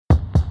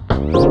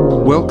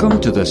Welcome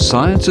to the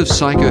Science of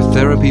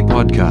Psychotherapy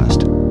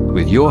podcast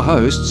with your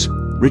hosts,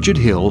 Richard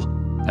Hill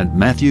and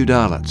Matthew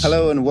Darlitz.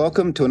 Hello and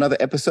welcome to another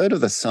episode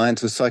of the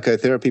Science of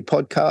Psychotherapy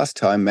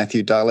podcast. I'm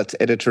Matthew Darlitz,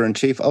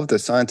 Editor-in-Chief of the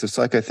Science of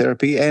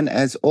Psychotherapy, and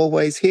as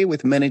always here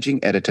with Managing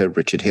Editor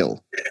Richard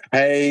Hill.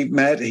 Hey,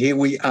 Matt, here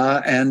we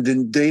are, and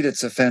indeed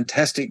it's a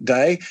fantastic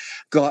day.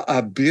 Got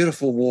a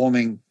beautiful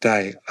warming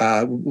day.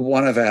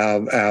 One of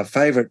our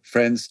favourite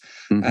friends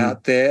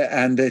out there,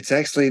 and it's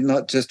actually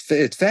not just,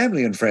 it's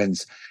family and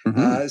friends.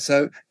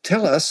 So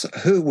tell us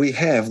who we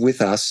have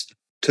with us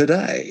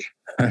today.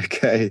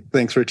 Okay,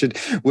 thanks, Richard.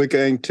 We're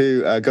going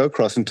to go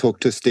across and talk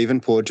to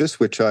Stephen Porges,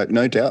 which I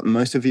no doubt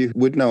most of you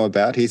would know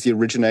about. He's the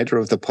originator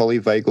of the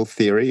Polyvagal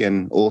theory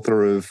and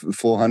author of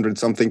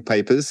 400-something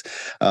papers,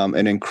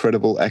 an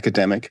incredible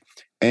academic.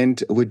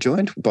 And we're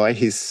joined by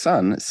his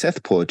son,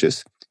 Seth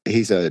Porges.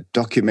 He's a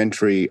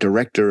documentary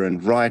director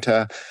and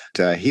writer.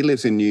 He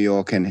lives in New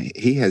York, and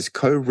he has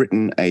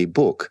co-written a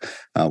book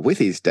with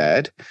his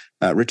dad,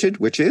 Richard,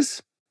 which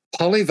is?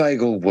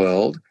 Polyvagal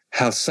World,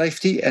 How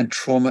Safety and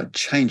Trauma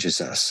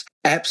Changes Us.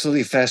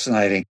 Absolutely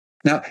fascinating.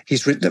 Now,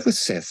 he's written it with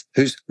Seth,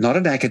 who's not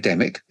an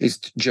academic. He's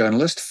a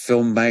journalist,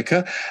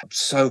 filmmaker.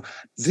 So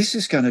this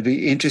is going to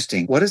be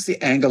interesting. What is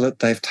the angle that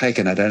they've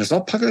taken it? And it's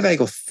not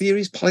polyvagal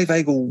theories,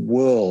 polyvagal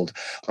world.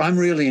 I'm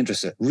really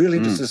interested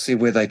to see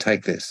where they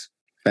take this.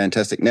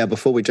 Fantastic. Now,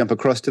 before we jump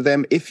across to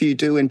them, if you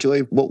do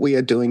enjoy what we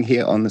are doing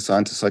here on the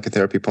Science of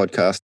Psychotherapy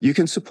podcast, you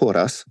can support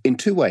us in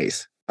two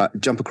ways.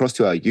 Jump across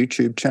to our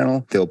YouTube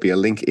channel. There'll be a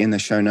link in the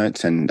show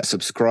notes, and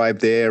subscribe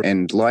there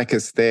and like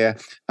us there.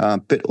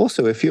 But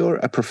also, if you're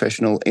a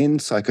professional in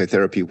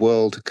psychotherapy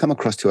world, come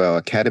across to our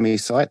academy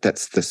site.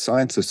 That's the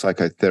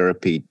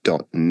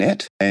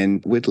scienceofpsychotherapy.net.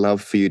 And we'd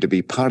love for you to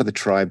be part of the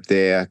tribe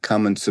there.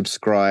 Come and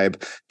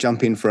subscribe,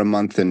 jump in for a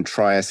month and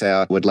try us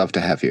out. We'd love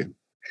to have you.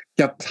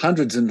 Yep,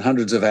 hundreds and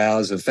hundreds of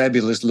hours of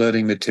fabulous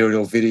learning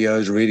material,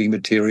 videos, reading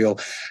material.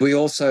 We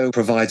also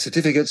provide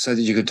certificates so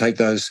that you can take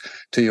those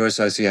to your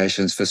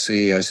associations for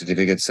CEO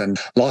certificates, and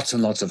lots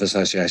of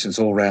associations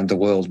all around the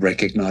world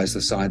recognize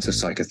the science of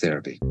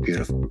psychotherapy.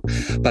 Beautiful.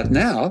 But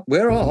now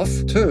we're off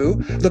to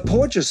the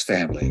Porges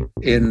family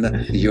in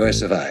the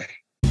US of A.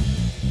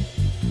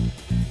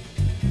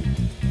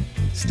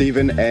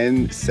 Stephen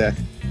and Seth,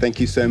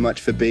 thank you so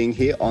much for being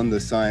here on the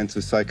Science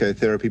of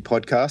Psychotherapy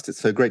podcast. It's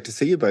so great to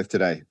see you both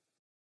today.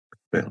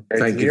 Well,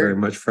 thank you very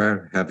much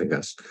for having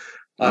us.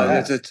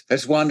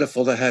 It's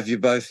wonderful to have you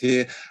both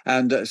here.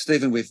 And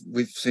Stephen, we've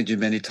seen you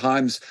many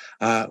times.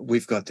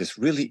 We've got this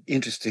really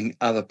interesting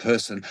other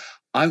person.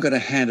 I'm going to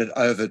hand it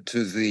over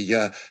to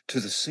the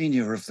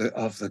senior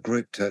of the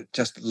group to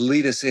just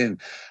lead us in.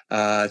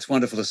 It's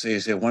wonderful to see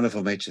us here.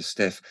 Wonderful to meet you,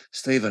 Steph.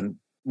 Stephen,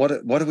 what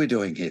are we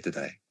doing here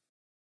today?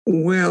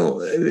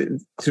 Well,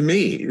 to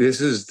me,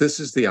 this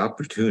is the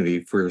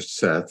opportunity for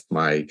Seth,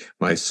 my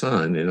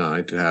son, and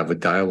I to have a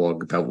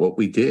dialogue about what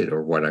we did,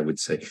 or what I would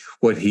say,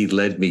 what he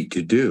led me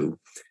to do.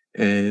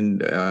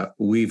 And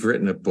we've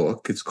written a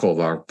book. It's called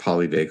Our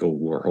Polyvagal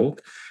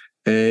World.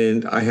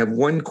 And I have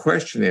one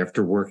question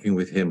after working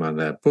with him on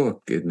that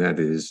book, and that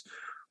is,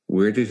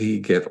 where did he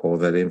get all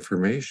that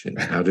information?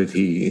 How did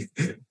he,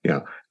 It's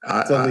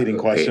a leading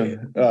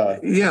question.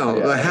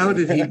 How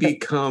did he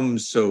become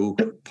so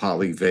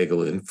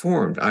polyvagal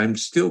informed? I'm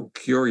still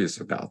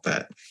curious about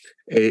that.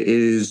 It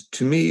is,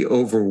 to me,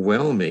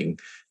 overwhelming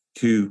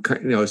to,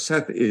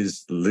 Seth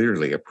is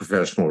literally a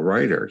professional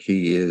writer.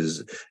 He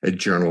is a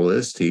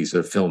journalist. He's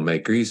a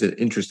filmmaker. He's an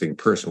interesting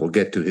person. We'll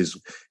get to his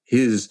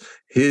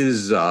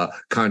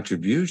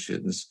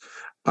contributions.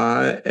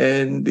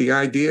 And the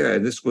idea,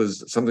 and this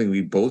was something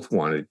we both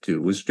wanted to,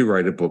 was to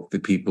write a book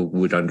that people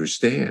would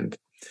understand.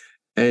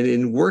 And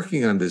in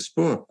working on this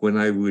book, when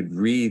I would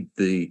read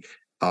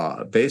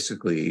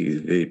basically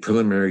the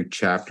preliminary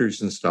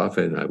chapters and stuff,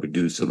 and I would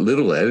do some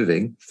little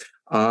editing,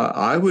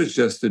 I was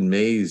just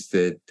amazed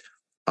at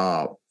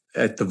the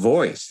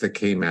voice that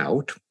came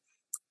out.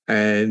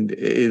 And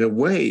in a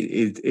way,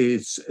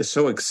 it's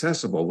so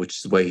accessible, which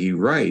is the way he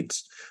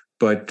writes.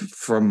 But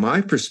from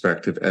my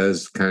perspective,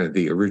 as kind of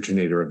the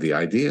originator of the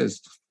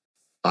ideas,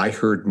 I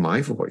heard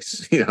my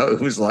voice. It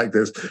was like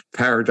this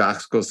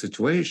paradoxical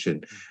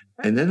situation.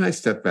 And then I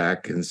stepped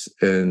back and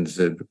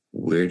said,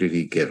 where did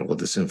he get all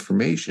this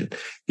information?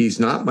 He's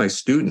not my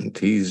student.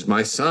 He's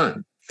my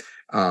son.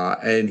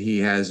 And he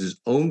has his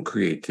own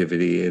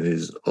creativity and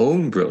his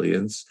own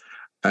brilliance.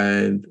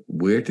 And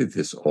where did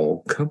this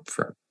all come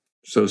from?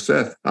 So,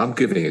 Seth, I'm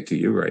giving it to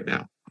you right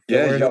now.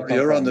 Yeah,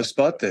 you're on the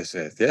spot there,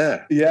 Seth.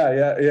 Yeah.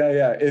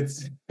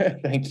 It's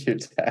thank you,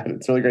 Dad.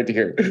 It's really great to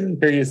hear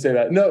you say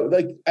that. No,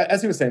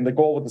 as he was saying, the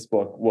goal with this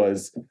book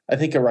was, I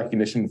think, a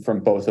recognition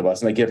from both of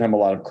us, and I give him a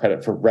lot of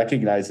credit for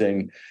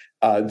recognizing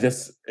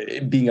this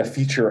being a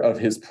feature of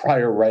his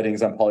prior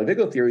writings on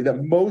polyvagal theory,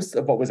 that most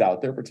of what was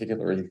out there,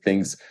 particularly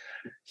things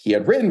he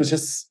had written, was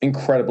just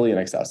incredibly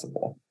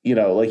inaccessible.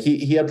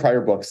 He had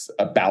prior books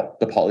about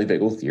the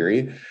polyvagal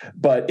theory,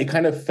 but it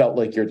kind of felt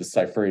like you're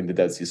deciphering the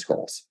Dead Sea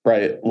Scrolls,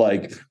 right?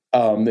 Like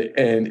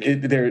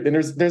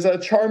There's a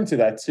charm to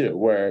that too,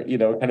 where it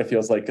kind of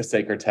feels like a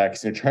sacred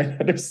text. And you're trying to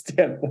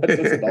understand what does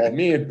it all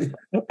mean.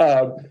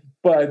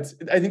 But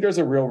I think there's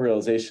a real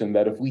realization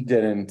that if we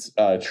didn't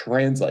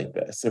translate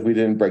this, if we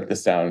didn't break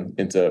this down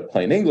into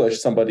plain English,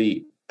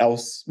 somebody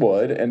else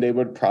would, and they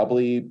would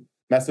probably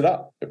mess it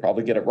up. They'd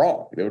probably get it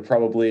wrong. They would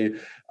probably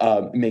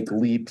make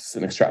leaps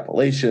and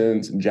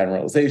extrapolations and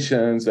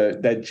generalizations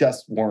that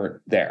just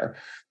weren't there.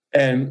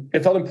 And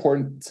it felt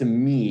important to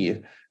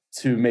me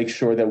to make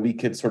sure that we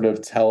could sort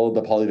of tell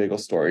the polyvagal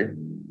story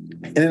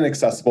in an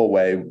accessible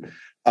way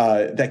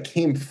that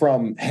came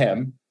from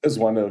him as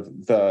one of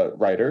the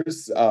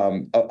writers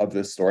of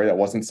this story. That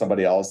wasn't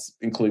somebody else,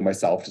 including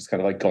myself, just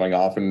kind of like going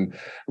off and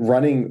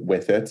running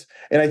with it.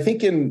 And I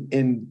think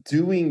in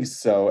doing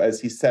so, as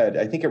he said,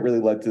 I think it really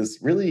led to this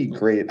really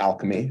great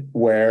alchemy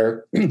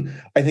where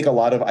I think a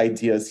lot of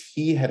ideas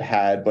he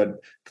had,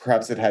 but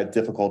perhaps it had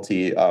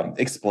difficulty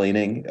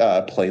explaining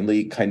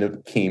plainly, kind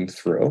of came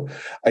through.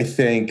 I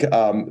think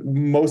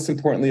most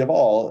importantly of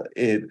all,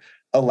 it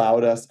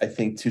allowed us, I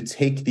think, to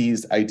take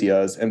these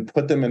ideas and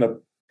put them in a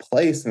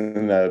place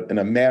and in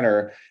a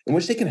manner in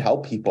which they can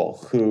help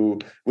people who,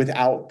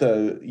 without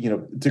the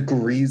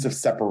degrees of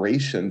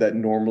separation that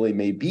normally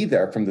may be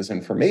there from this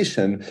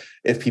information,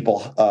 if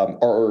people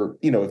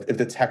if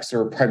the texts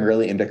are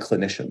primarily aimed at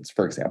clinicians,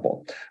 for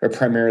example, or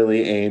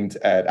primarily aimed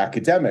at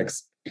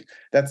academics,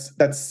 that's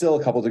still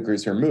a couple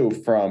degrees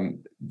removed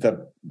from the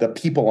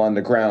people on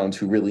the ground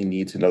who really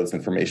need to know this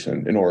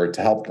information in order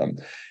to help them.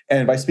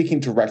 And by speaking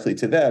directly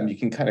to them, you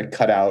can kind of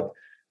cut out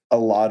a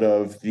lot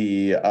of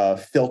the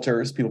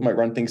filters people might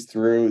run things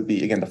through,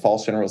 the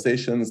false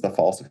generalizations, the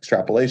false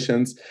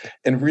extrapolations,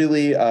 and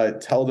really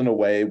tell it in a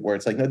way where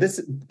it's like, no,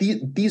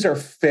 these are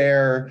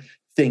fair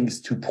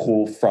things to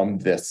pull from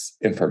this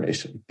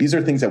information. These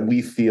are things that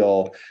we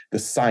feel the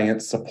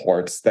science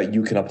supports that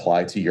you can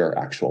apply to your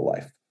actual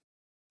life.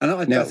 And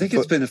I think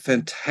it's been a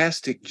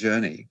fantastic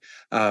journey.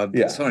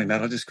 Sorry,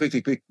 Matt, I'll just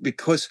quickly,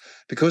 because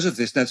of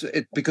this,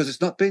 because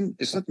it's not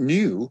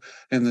new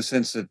in the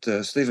sense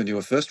that, Stephen, you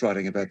were first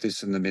writing about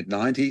this in the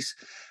mid-90s.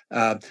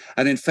 And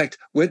in fact,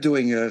 we're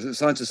doing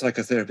Science of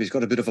Psychotherapy has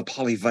got a bit of a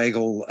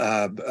polyvagal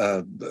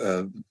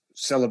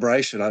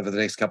celebration over the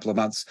next couple of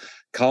months,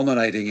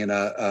 culminating in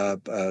a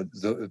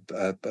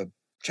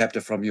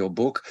chapter from your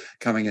book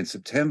coming in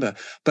September.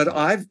 But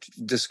I've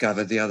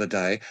discovered the other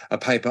day a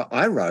paper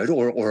I wrote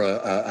or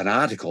an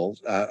article,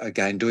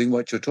 again, doing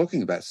what you're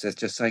talking about, Seth,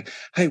 just saying,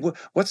 hey,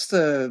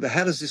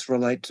 how does this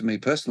relate to me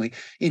personally?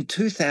 In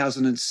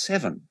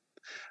 2007.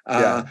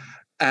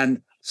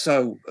 And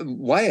so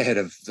way ahead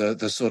of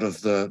the sort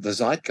of the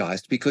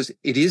zeitgeist, because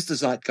it is the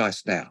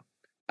zeitgeist now.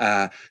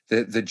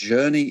 The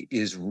journey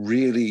is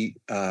really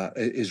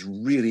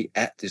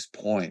at this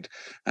point,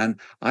 and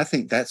I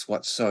think that's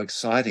what's so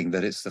exciting,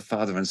 that it's the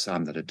father and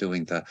son that are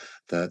doing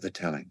the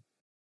telling.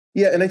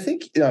 Yeah, and I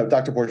think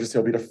Dr. Porges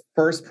will be the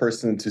first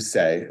person to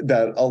say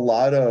that a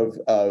lot of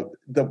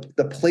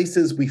the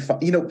places we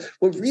find,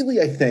 what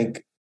really I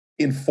think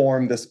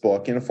informed this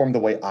book and informed the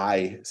way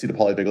I see the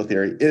polyvagal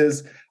theory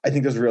is, I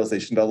think there's a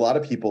realization that a lot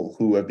of people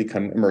who have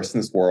become immersed in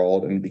this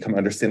world and become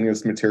understanding of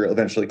this material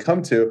eventually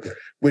come to,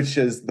 which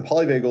is the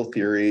polyvagal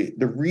theory.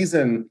 The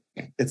reason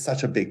it's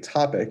such a big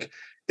topic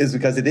is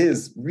because it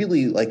is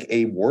really like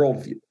a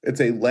worldview.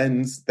 It's a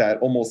lens that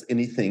almost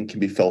anything can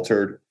be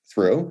filtered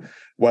through,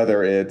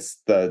 whether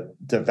it's the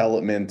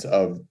development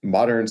of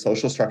modern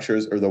social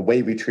structures or the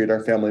way we treat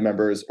our family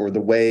members or the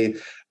way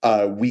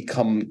we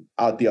come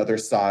out the other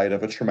side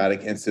of a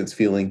traumatic instance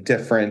feeling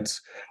different,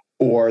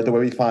 or the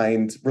way we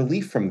find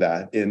relief from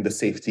that in the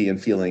safety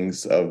and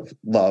feelings of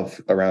love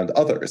around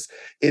others.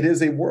 It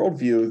is a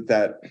worldview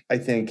that I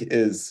think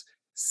is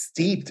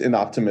steeped in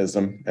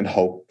optimism and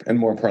hope, and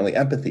more importantly,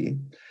 empathy.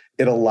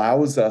 It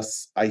allows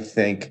us, I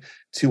think,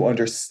 to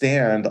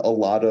understand a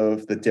lot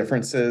of the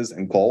differences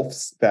and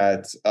gulfs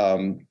that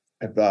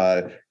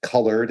have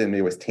colored and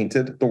maybe was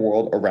tainted the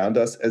world around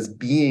us as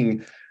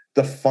being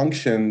the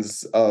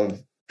functions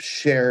of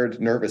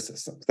shared nervous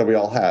systems that we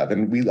all have.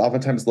 And we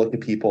oftentimes look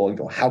at people and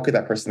go, how could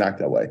that person act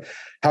that way?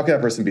 How could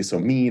that person be so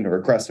mean or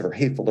aggressive or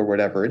hateful or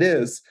whatever it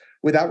is,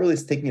 without really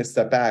taking a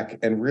step back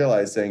and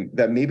realizing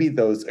that maybe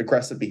those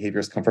aggressive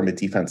behaviors come from a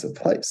defensive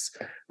place.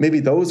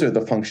 Maybe those are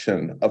the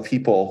function of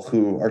people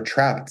who are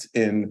trapped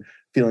in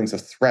feelings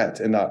of threat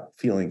and not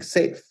feeling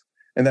safe.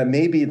 And that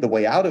maybe the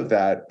way out of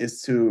that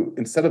is to,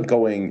 instead of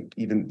going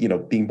even,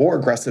 being more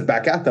aggressive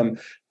back at them,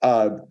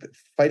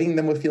 fighting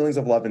them with feelings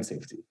of love and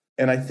safety.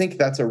 And I think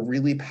that's a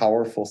really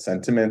powerful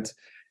sentiment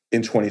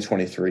in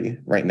 2023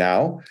 right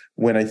now,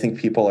 when I think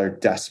people are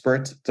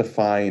desperate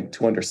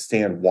to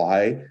understand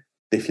why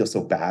they feel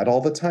so bad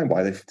all the time,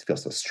 why they feel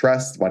so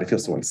stressed, why they feel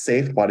so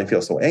unsafe, why they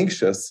feel so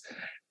anxious,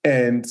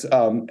 and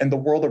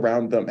the world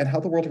around them, and how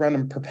the world around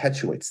them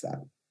perpetuates that.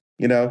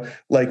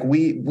 Like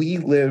we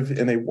live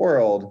in a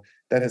world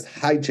that has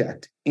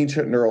hijacked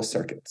ancient neural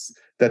circuits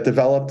that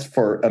developed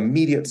for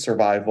immediate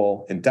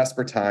survival in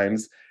desperate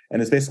times,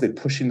 and is basically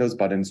pushing those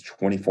buttons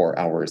 24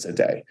 hours a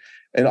day.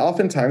 And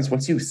oftentimes,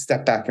 once you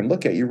step back and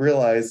look at it, you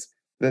realize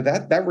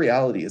that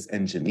reality is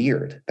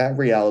engineered. That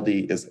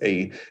reality is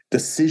a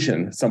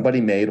decision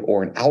somebody made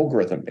or an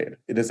algorithm made.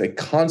 It is a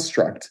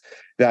construct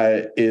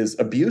that is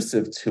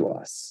abusive to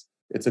us.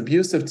 It's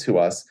abusive to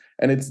us,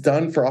 and it's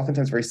done for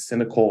oftentimes very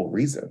cynical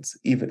reasons.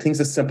 Even things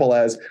as simple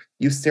as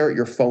you stare at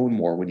your phone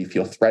more when you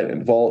feel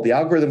threatened. Well, the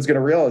algorithm's going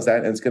to realize that,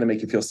 and it's going to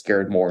make you feel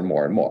scared more and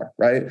more and more,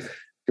 right?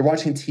 You're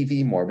watching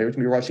TV more. Maybe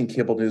you're watching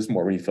cable news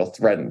more when you feel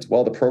threatened.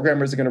 Well, the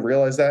programmers are going to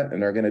realize that,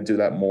 and they're going to do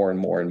that more and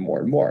more and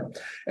more and more.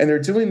 And they're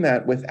doing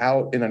that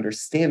without an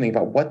understanding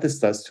about what this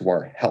does to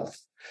our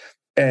health.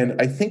 And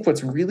I think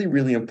what's really,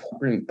 really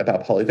important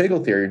about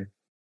polyvagal theory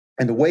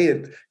and the way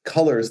it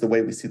colors the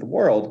way we see the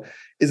world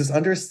is this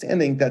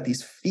understanding that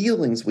these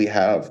feelings we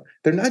have,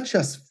 they're not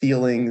just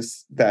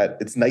feelings that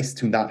it's nice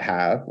to not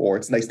have, or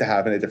it's nice to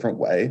have in a different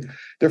way.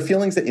 They're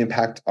feelings that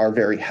impact our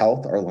very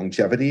health, our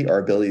longevity, our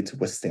ability to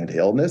withstand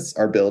illness,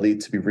 our ability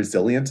to be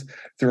resilient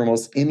through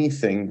almost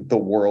anything the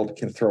world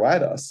can throw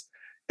at us.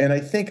 And I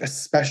think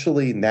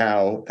especially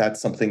now,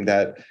 that's something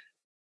that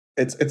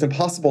it's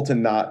impossible to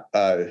not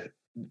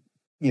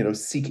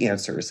seek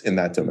answers in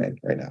that domain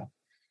right now.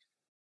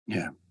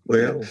 Yeah.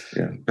 Well,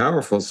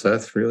 powerful,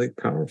 Seth, really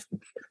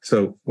powerful.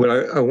 So what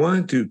I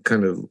wanted to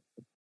kind of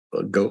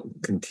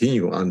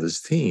continue on this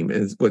theme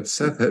is what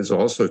Seth has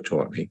also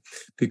taught me,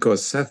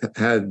 because Seth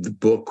had the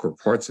book or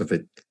parts of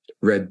it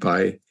read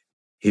by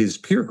his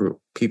peer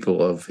group,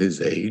 people of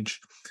his age,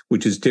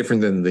 which is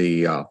different than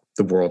the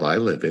world I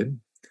live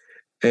in.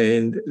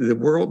 And the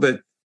world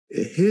that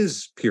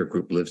his peer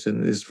group lives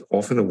in is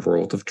often a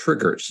world of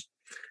triggers.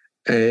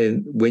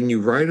 And when you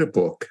write a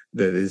book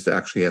that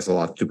actually has a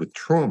lot to do with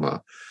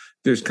trauma,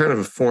 there's kind of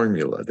a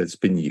formula that's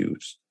been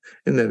used.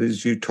 And that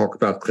is, you talk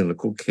about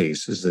clinical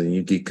cases and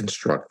you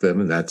deconstruct them,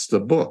 and that's the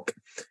book.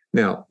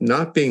 Now,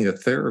 not being a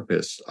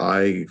therapist,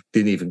 I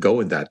didn't even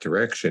go in that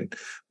direction.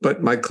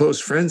 But my close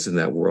friends in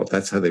that world,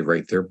 that's how they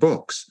write their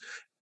books.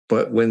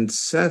 But when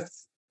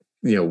Seth,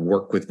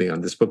 worked with me on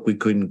this book, we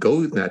couldn't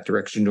go in that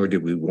direction, nor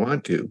did we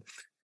want to.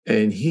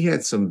 And he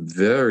had some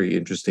very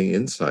interesting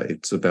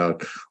insights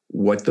about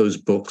what those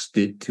books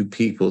did to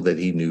people that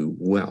he knew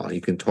well.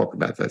 You can talk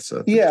about that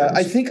stuff. Yeah,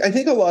 I think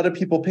a lot of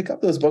people pick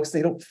up those books,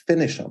 they don't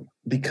finish them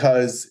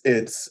because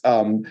it's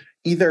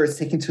either it's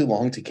taking too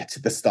long to get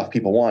to the stuff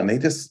people want. They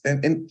just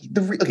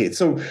okay.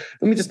 So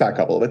let me just back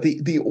up a little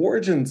bit. The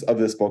origins of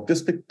this book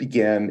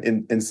began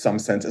in some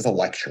sense as a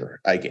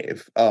lecture I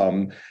gave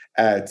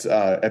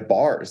at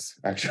bars,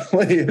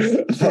 actually.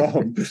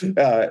 So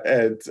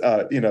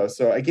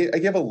I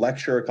gave a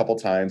lecture a couple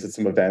times at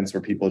some events where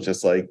people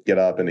just like get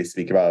up and they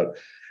speak about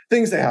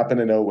things they happen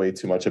to know way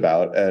too much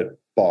about at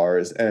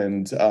bars,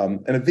 and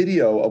a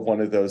video of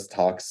one of those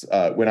talks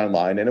went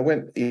online, and it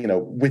went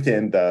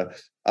within the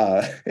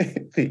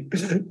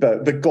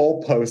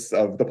goalposts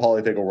of the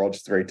polyvagal world,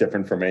 just very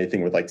different from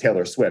anything with like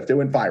Taylor Swift. It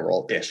went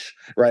viral-ish,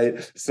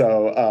 right?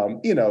 So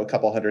a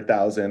couple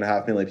 100,000,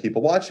 500,000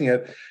 people watching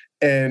it,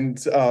 and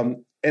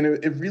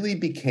it really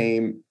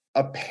became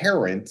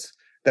apparent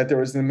that there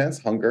was an immense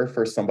hunger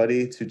for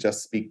somebody to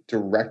just speak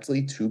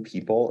directly to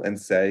people and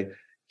say,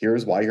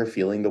 here's why you're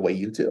feeling the way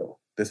you do.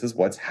 This is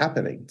what's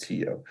happening to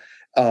you.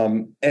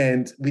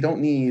 And we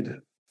don't need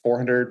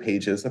 400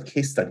 pages of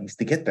case studies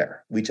to get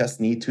there. We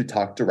just need to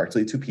talk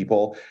directly to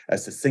people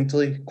as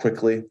succinctly,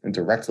 quickly, and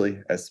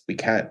directly as we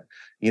can.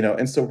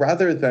 And so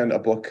rather than a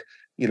book,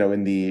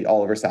 in the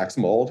Oliver Sacks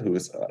mold, who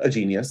is a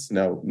genius,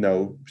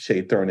 no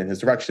shade thrown in his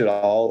direction at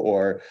all,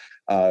 or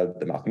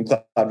the Malcolm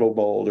Gladwell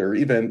mold, or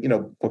even,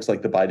 books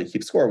like The Buy to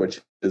Keep Score, which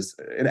is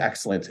an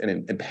excellent and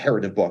an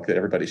imperative book that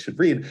everybody should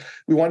read.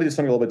 We wanted to do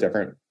something a little bit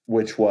different,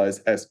 which was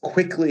as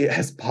quickly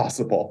as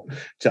possible,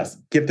 just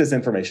give this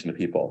information to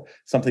people,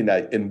 something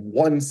that in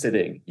one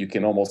sitting, you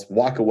can almost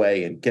walk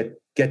away and get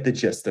the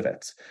gist of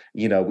it.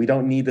 We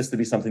don't need this to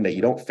be something that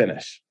you don't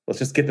finish. Let's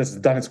just get this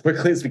done as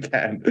quickly as we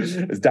can,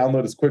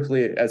 download as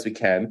quickly as we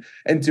can,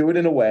 and do it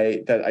in a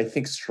way that I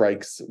think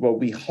strikes what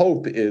we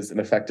hope is an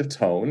effective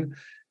tone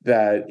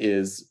that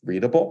is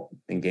readable,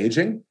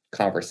 engaging,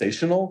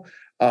 conversational,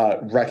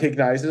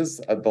 recognizes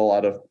a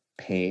lot of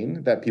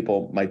pain that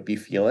people might be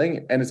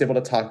feeling, and is able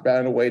to talk about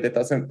it in a way that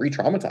doesn't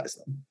re-traumatize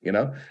them.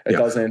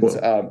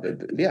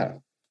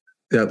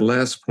 That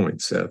last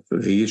point, Seth,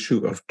 the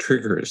issue of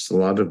triggers. A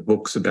lot of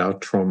books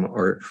about trauma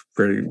are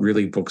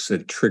really books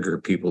that trigger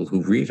people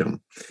who read them.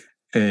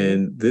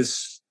 And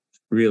this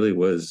really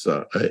was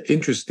an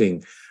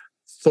interesting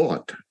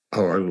thought,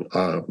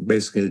 or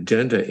basically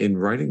agenda in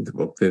writing the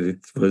book, that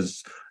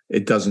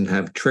it doesn't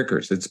have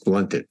triggers. It's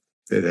blunted.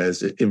 It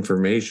has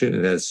information,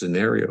 it has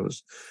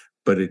scenarios,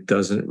 but it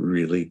doesn't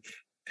really,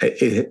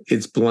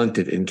 it's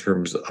blunted in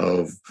terms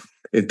of,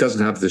 it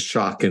doesn't have the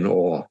shock and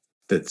awe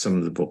that some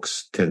of the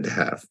books tend to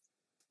have.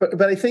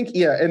 But I think,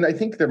 and I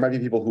think there might be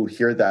people who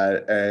hear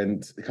that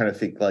and kind of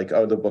think like,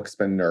 oh, the book's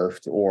been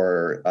nerfed,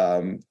 or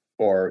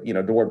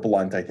the word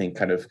blunt, I think,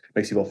 kind of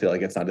makes people feel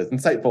like it's not as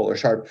insightful or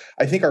sharp.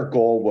 I think our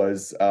goal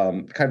was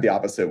kind of the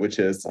opposite, which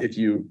is if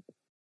you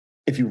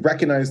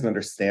recognize and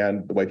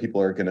understand the way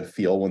people are going to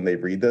feel when they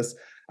read this,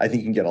 I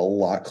think you can get a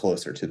lot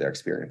closer to their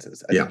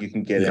experiences. I Yeah. think you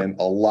can get Yeah. in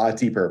a lot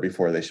deeper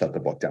before they shut the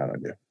book down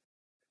on you.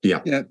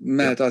 Yeah. Yeah,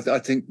 Matt, I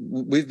think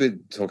we've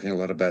been talking a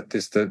lot about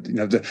this, that,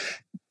 the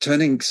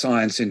turning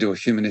science into a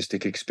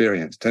humanistic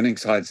experience, turning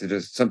science into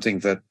something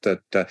that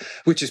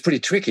which is pretty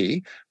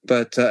tricky,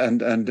 but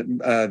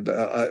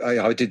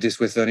I did this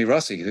with Ernie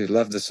Rossi, who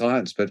loved the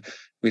science, but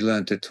we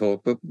learned to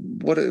talk. But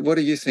what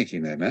are you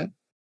thinking there, Matt?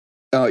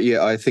 Oh,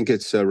 yeah, I think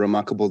it's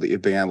remarkable that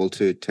you've been able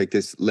to take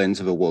this lens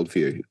of a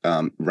worldview,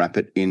 wrap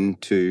it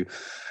into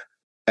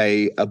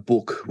a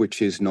book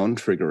which is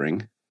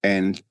non-triggering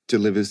and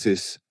delivers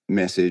this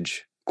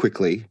message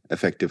quickly,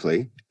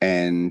 effectively,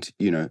 and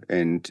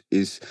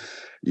is,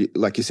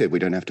 like you said, we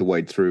don't have to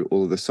wade through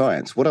all of the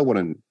science. What I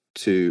wanted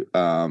to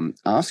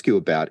ask you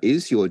about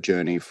is your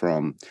journey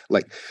from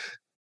like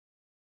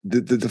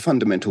the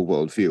fundamental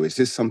worldview. Is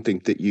this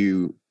something that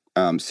you,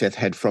 Seth,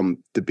 had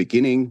from the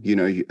beginning?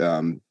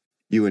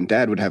 You and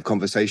Dad would have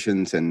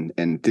conversations, and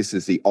this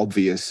is the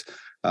obvious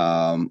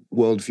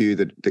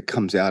worldview that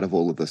comes out of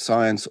all of the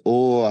science,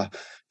 or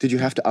did you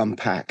have to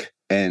unpack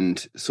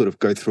and sort of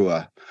go through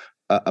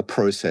a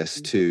process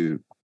to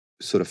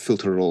sort of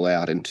filter it all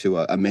out into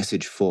a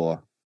message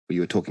for, you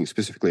were talking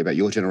specifically about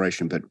your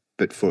generation,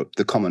 but for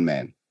the common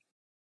man?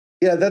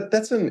 Yeah,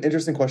 that's an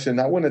interesting question.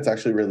 That one, it's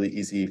actually really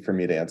easy for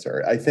me to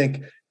answer. I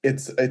think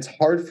it's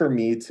hard for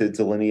me to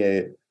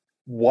delineate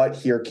what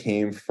here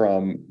came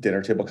from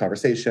dinner table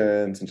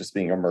conversations and just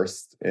being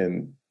immersed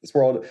in this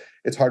world.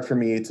 It's hard for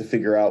me to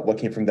figure out what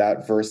came from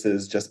that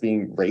versus just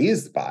being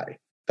raised by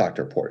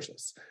Dr.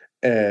 Porges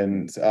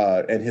and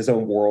his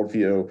own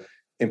worldview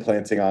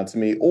implanting onto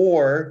me,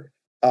 or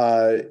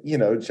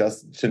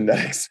just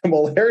genetic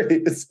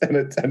similarities and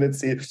a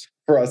tendency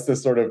for us to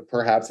sort of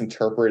perhaps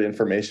interpret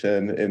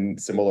information in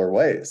similar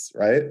ways,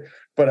 right?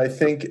 But I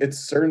think it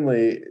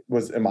certainly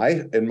was in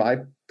my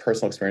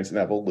personal experience, an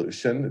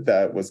evolution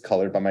that was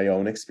colored by my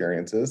own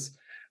experiences,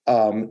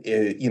 kind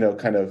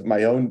of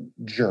my own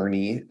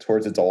journey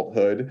towards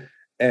adulthood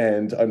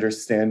and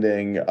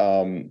understanding,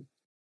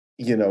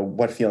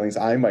 what feelings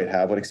I might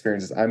have, what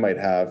experiences I might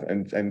have,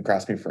 and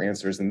grasping for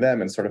answers in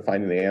them and sort of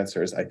finding the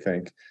answers, I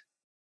think,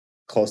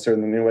 closer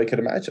than anybody could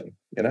imagine,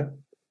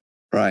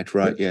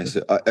 Right. Yes,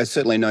 I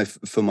certainly know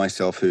for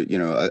myself, who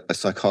a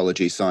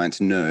psychology science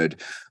nerd,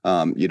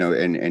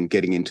 and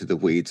getting into the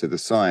weeds of the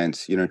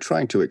science,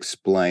 trying to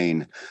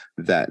explain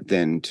that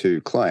then to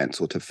clients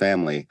or to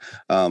family,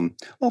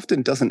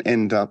 often doesn't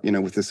end up,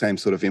 with the same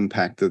sort of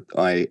impact that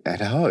I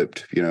had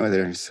hoped.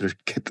 They sort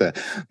of get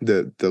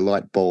the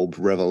light bulb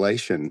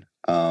revelation.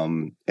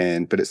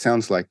 But it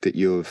sounds like that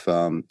you've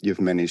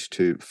managed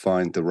to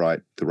find the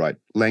right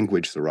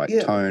language, the right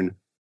tone.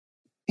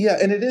 Yeah,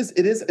 and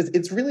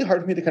it's really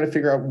hard for me to kind of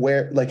figure out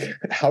where, like,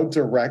 how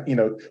direct,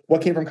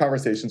 what came from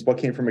conversations, what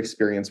came from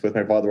experience with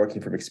my father, what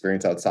came from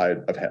experience outside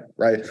of him,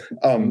 right?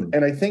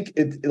 And I think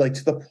it, like,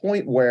 to the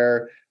point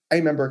where I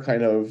remember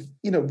kind of,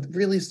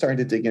 really starting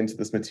to dig into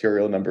this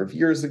material a number of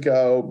years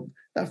ago,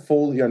 not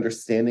fully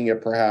understanding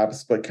it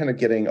perhaps, but kind of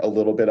getting a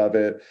little bit of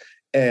it,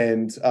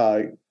 and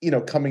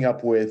coming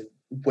up with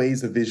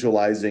ways of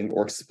visualizing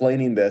or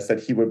explaining this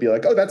that he would be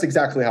like, oh, that's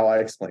exactly how I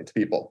explain to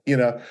people.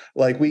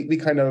 Like we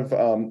kind of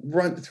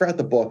run throughout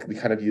the book, we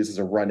kind of use as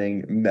a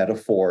running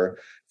metaphor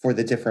for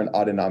the different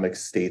autonomic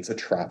states of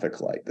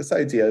traffic light. This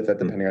idea that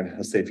depending on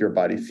how safe your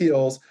body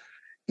feels,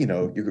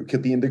 you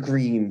could be in the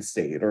green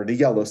state or the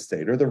yellow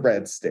state or the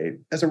red state,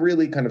 as a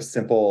really kind of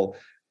simple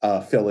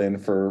fill in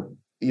for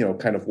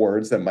kind of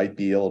words that might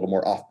be a little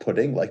more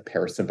off-putting, like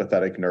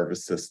parasympathetic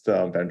nervous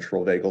system,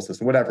 ventral vagal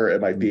system, whatever it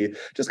might be.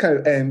 Just kind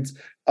of, and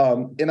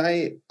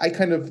I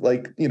kind of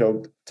like,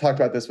 talked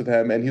about this with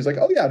him, and he was like,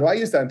 oh yeah, no, I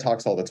use that in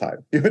talks all the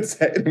time. He would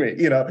say to me,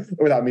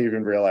 without me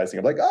even realizing.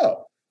 I'm like,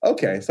 oh,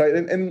 okay. So,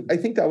 and I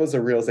think that was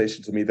a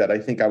realization to me that I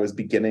think I was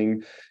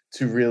beginning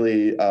to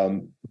really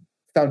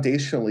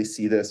foundationally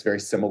see this very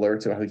similar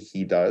to how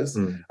he does.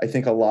 I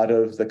think a lot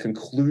of the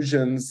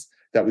conclusions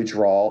that we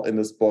draw in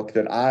this book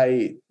that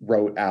I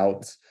wrote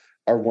out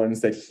are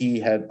ones that he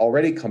had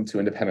already come to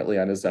independently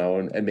on his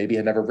own and maybe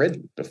had never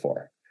read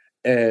before.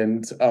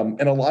 And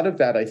a lot of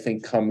that, I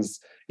think, comes,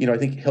 I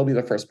think he'll be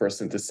the first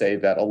person to say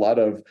that a lot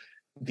of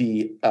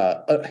the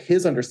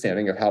his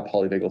understanding of how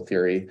polyvagal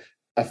theory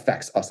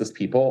affects us as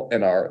people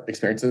and our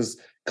experiences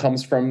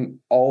comes from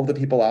all the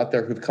people out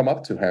there who've come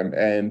up to him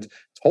and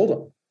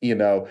told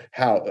him,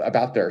 how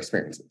about their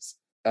experiences.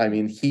 I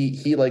mean,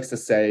 he likes to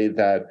say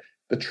that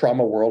the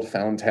trauma world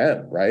found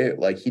him, right?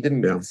 Like he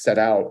didn't set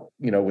out,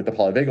 with the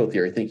polyvagal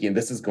theory thinking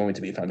this is going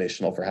to be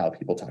foundational for how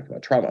people talk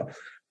about trauma.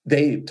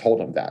 They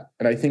told him that.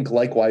 And I think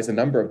likewise, a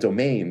number of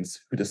domains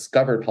who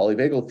discovered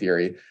polyvagal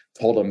theory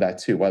told him that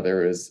too,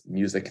 whether it was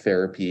music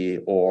therapy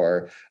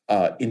or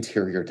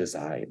interior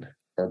design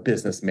or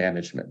business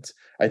management.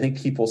 I think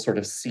people sort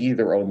of see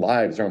their own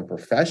lives, their own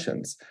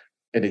professions,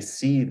 and they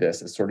see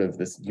this as sort of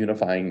this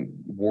unifying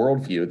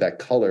worldview that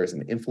colors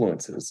and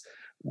influences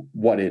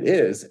what it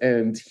is.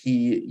 And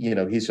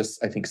he's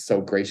just, I think, so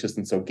gracious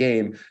and so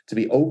game to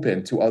be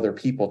open to other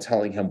people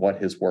telling him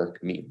what his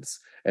work means.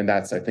 And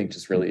that's, I think,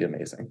 just really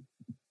amazing.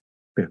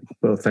 Yeah.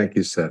 Well, thank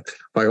you, Seth.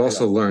 I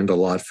also learned a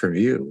lot from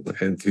you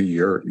and through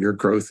your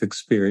growth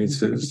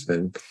experiences.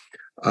 And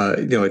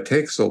it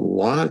takes a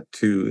lot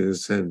to, in a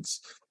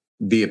sense,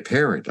 be a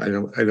parent. I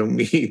don't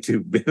mean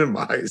to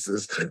minimize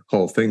this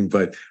whole thing,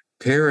 but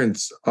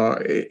parents are.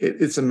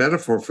 It's a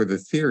metaphor for the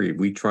theory.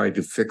 We try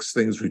to fix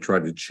things. We try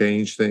to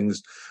change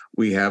things.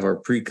 We have our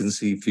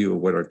preconceived view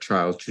of what our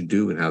child should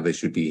do and how they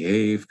should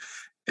behave.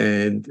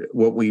 And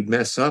what we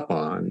mess up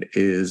on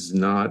is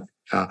not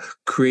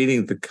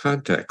creating the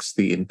context,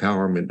 the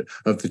empowerment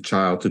of the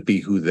child to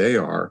be who they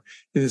are,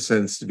 in a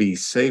sense, to be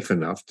safe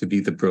enough to be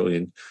the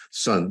brilliant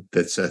son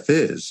that Seth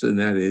is. And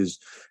that is,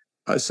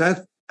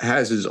 Seth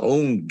has his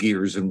own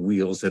gears and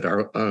wheels that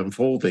are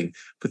unfolding,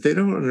 but they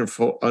don't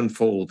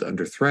unfold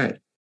under threat.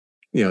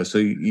 So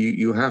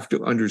you have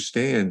to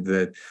understand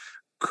that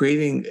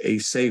creating a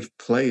safe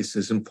place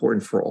is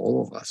important for all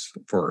of us,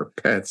 for our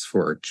pets,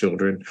 for our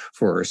children,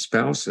 for our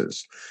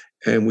spouses.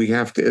 And we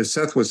have to, as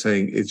Seth was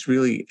saying, it's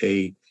really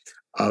a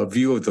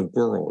view of the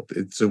world.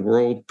 It's a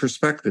world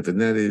perspective.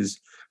 And that is,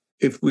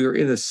 if we're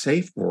in a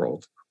safe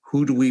world,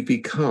 who do we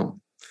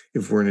become?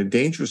 If we're in a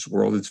dangerous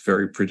world, it's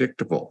very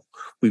predictable.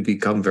 We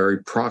become very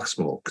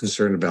proximal,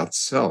 concerned about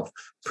self,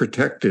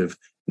 protective,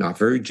 not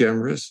very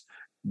generous,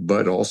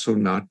 but also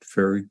not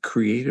very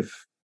creative.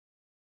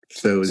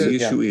 So the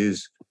issue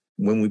is,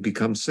 when we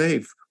become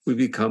safe, we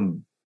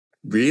become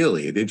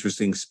really an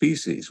interesting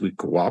species. We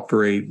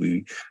cooperate,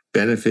 we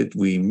benefit,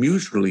 we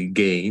mutually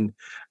gain,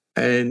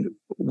 and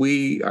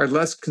we are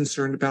less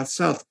concerned about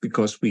self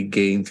because we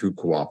gain through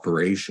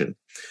cooperation.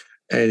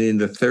 And in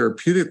the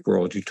therapeutic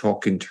world, you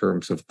talk in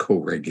terms of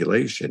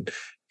co-regulation.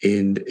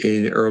 In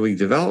early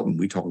development,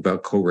 we talk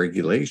about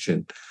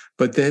co-regulation.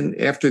 But then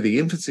after the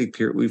infancy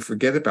period, we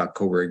forget about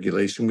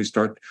co-regulation. We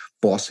start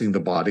bossing the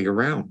body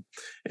around.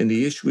 And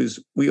the issue is,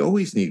 we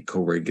always need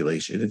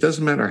co-regulation. It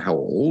doesn't matter how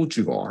old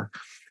you are.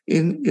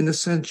 In a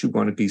sense, you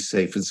want to be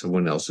safe in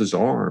someone else's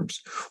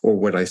arms, or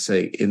what I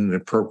say, in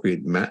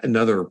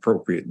another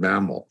appropriate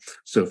mammal.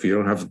 So if you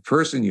don't have a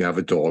person, you have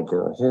a dog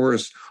or a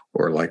horse,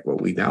 or like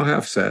what we now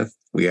have, Seth,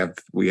 we have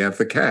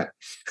the cat.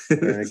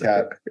 The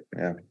cat,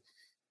 yeah.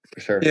 For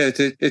sure. Yeah,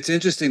 it's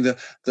interesting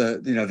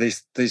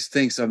these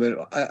things. I mean,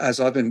 as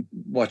I've been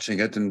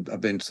watching it, and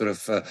I've been sort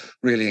of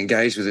really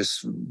engaged with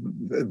this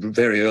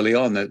very early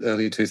on, the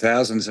early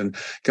 2000s, and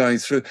going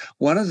through.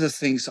 One of the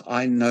things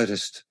I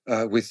noticed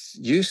with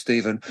you,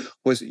 Stephen,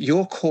 was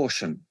your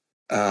caution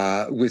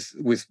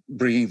with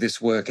bringing this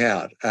work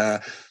out.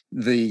 And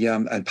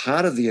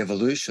part of the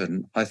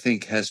evolution, I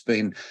think, has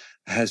been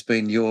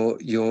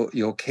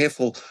your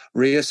careful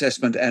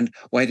reassessment and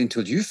wait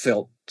until you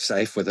felt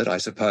safe with it, I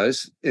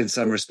suppose, in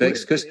some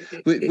respects, because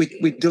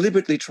we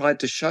deliberately tried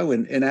to show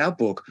in our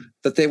book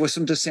that there were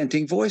some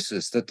dissenting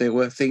voices, that there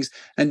were things,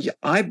 and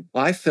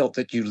I felt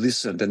that you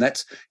listened, and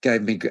that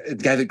gave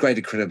it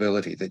greater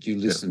credibility that you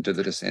listened to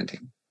the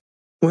dissenting.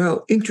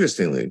 Well,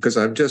 interestingly, because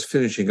I'm just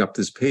finishing up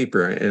this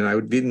paper, and I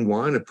didn't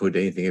want to put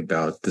anything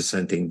about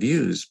dissenting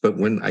views, but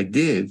when I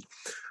did,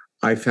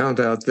 I found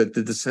out that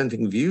the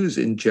dissenting views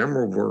in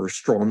general were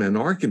straw man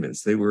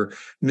arguments. They were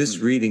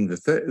misreading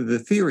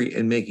the theory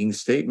and making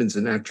statements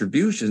and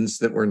attributions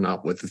that were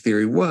not what the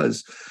theory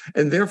was.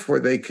 And therefore,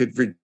 they could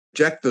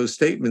reject those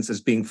statements as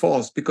being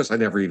false because I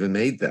never even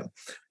made them.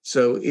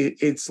 So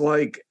it's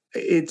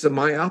a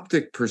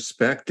myopic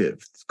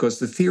perspective, because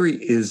the theory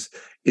is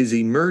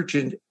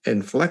emergent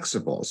and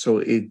flexible. So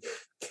it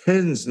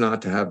tends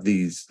not to have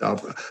these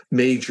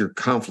major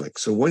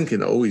conflicts. So one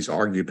can always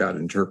argue about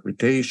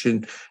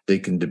interpretation. They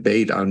can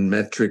debate on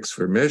metrics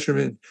for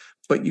measurement,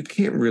 but you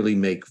can't really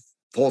make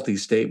faulty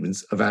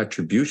statements of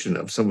attribution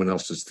of someone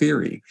else's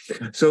theory.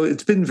 So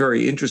it's been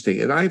very interesting.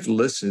 And I've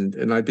listened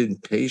and I've been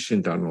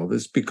patient on all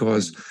this,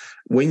 because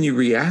when you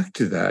react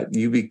to that,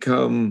 you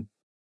become,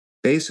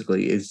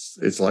 basically,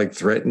 it's like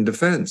threat and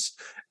defense.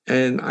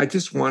 And I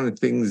just wanted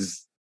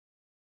things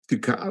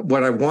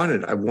what I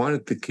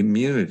wanted the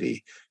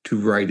community to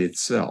write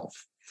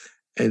itself.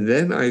 And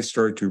then I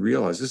started to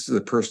realize, this is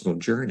a personal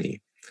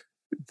journey,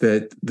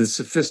 that the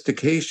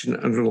sophistication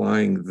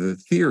underlying the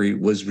theory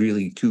was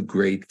really too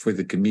great for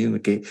the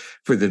community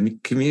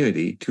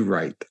to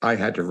write. I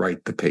had to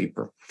write the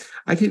paper.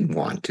 I didn't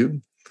want to.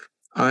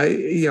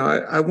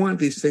 I want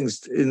these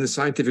things in the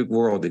scientific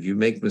world. If you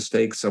make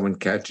mistakes, someone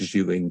catches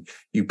you and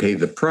you pay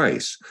the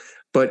price.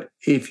 But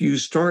if you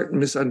start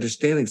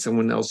misunderstanding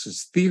someone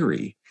else's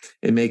theory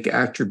and make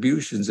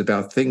attributions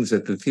about things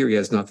that the theory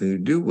has nothing to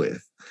do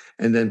with,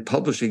 and then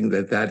publishing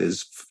that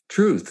is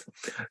truth,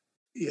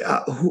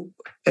 and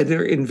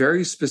they're in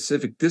very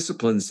specific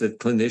disciplines that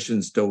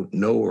clinicians don't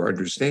know or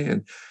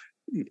understand,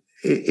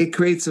 it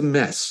creates a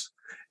mess,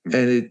 and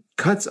it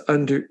cuts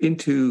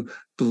into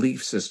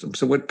belief systems.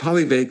 So what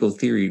polyvagal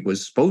theory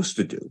was supposed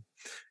to do,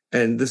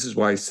 and this is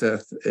why,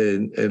 Seth,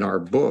 in our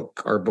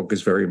book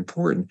is very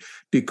important,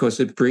 because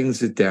it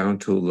brings it down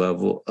to a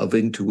level of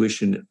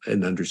intuition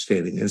and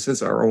understanding. And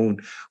since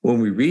when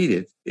we read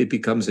it, it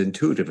becomes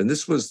intuitive. And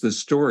this was the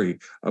story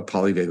of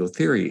polyvagal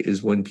theory,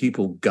 is when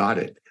people got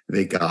it,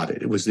 They got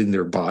it. It was in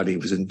their body.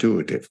 It was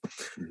intuitive.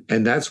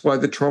 And that's why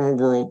the trauma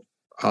world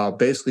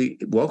basically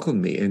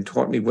welcomed me and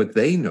taught me what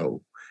they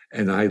know.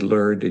 And I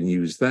learned and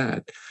used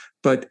that.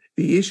 But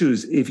the issue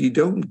is if you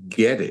don't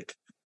get it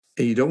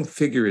and you don't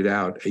figure it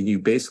out and you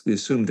basically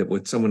assume that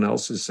what someone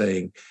else is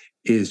saying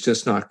is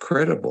just not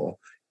credible,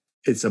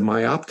 it's a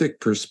myopic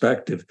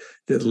perspective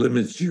that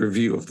limits your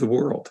view of the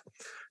world.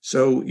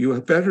 So you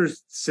better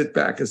sit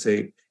back and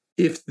say,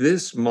 if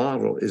this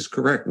model is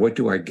correct, what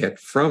do I get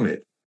from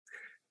it?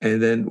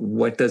 And then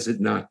what does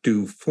it not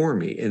do for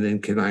me? And then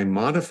can I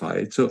modify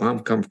it so I'm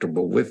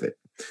comfortable with it?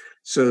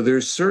 So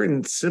there's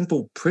certain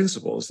simple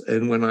principles.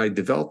 And when I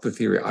developed the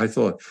theory, I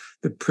thought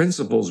the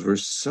principles were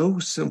so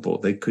simple,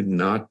 they could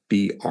not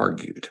be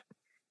argued.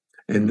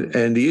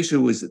 And the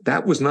issue was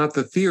that was not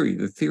the theory.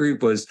 The theory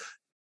was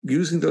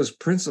using those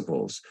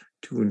principles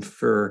to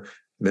infer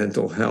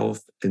mental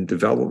health and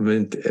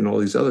development and all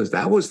these others.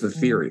 That was the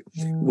theory,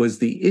 was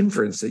the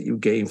inference that you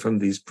gain from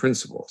these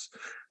principles.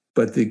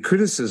 But the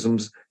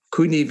criticisms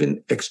couldn't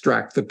even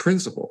extract the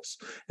principles.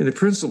 And the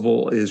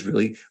principle is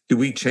really, do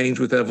we change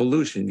with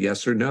evolution?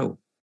 Yes or no?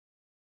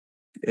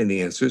 And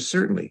the answer is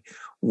certainly.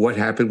 What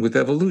happened with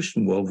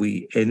evolution? Well,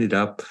 we ended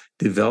up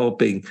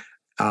developing,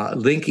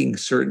 linking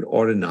certain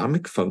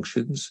autonomic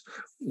functions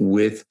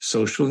with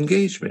social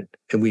engagement.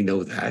 And we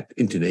know that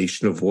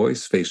intonation of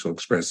voice, facial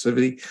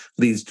expressivity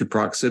leads to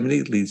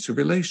proximity, leads to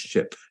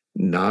relationship.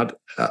 Not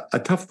a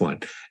tough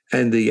one.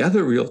 And the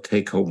other real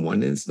take-home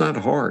one, and it's not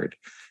hard,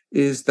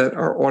 is that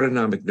our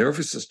autonomic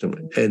nervous system,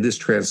 and this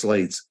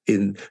translates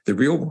in the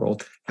real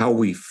world, how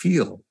we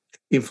feel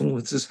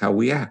influences how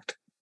we act.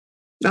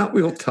 Not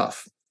real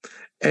tough.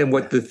 And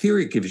what the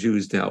theory gives you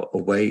is now a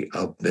way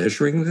of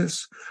measuring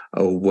this,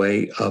 a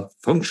way of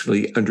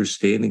functionally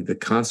understanding the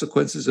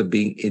consequences of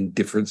being in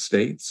different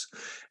states.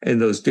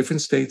 And those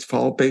different states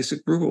follow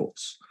basic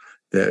rules.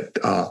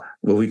 That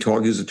when we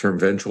use the term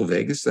ventral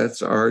vagus,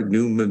 that's our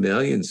new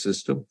mammalian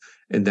system.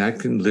 And that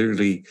can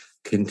literally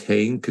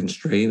contain,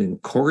 constrain,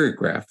 and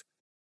choreograph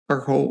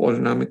our whole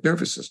autonomic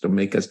nervous system,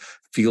 make us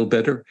feel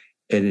better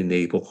and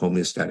enable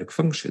homeostatic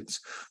functions.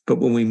 But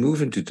when we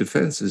move into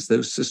defenses,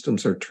 those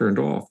systems are turned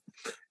off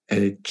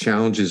and it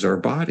challenges our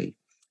body.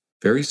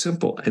 Very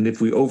simple. And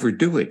if we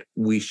overdo it,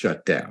 we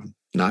shut down.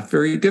 Not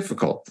very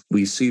difficult.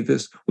 We see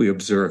this, we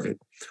observe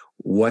it.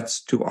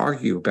 What's to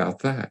argue about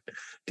that?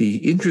 The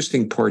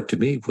interesting part to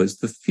me was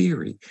the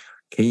theory.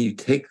 Can you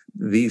take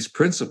these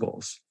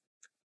principles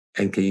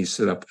and can you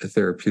set up a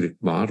therapeutic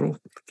model?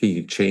 Can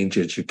you change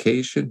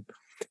education?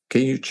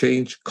 Can you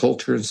change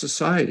culture and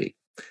society?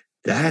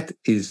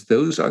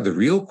 Those are the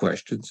real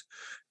questions.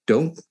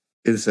 Don't,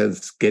 in a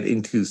sense, get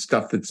into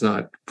stuff that's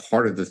not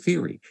part of the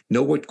theory.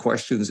 Know what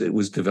questions it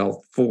was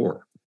developed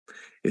for.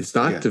 It's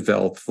not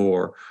developed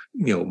for,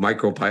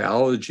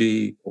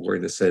 microbiology or,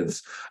 in a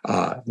sense,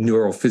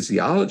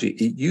 neurophysiology.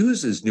 It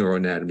uses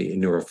neuroanatomy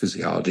and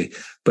neurophysiology,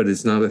 but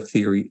it's not a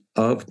theory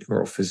of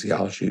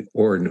neurophysiology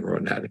or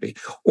neuroanatomy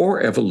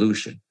or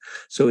evolution.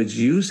 So it's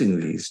using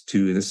these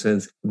to, in a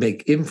sense,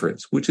 make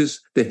inference, which is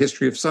the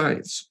history of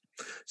science.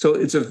 So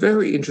it's a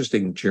very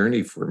interesting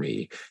journey for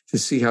me to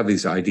see how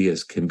these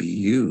ideas can be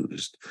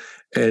used.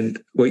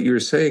 And what you were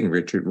saying,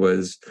 Richard,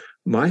 was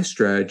my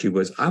strategy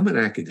was I'm an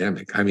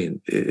academic. I mean,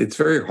 it's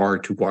very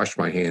hard to wash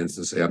my hands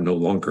and say I'm no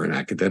longer an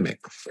academic.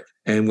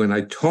 And when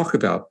I talk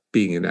about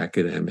being an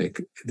academic,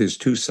 there's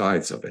two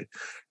sides of it.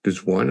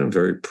 There's one, I'm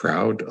very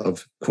proud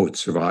of, quote,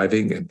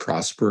 surviving and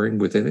prospering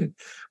within it.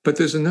 But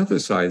there's another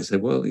side that say,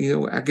 well,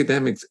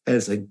 academics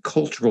as a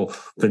cultural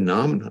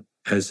phenomenon,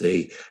 as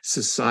a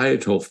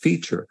societal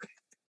feature,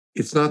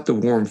 it's not the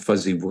warm,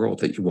 fuzzy world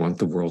that you want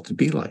the world to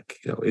be like.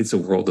 It's a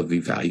world of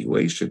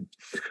evaluation.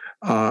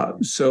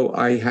 So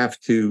I have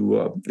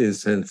to, in a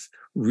sense,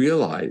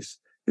 realize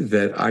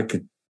that I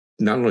could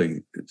not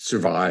only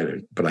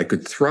survive, but I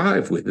could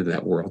thrive within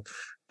that world.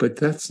 But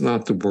that's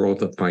not the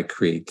world of my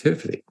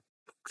creativity.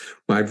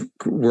 My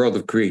world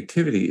of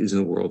creativity is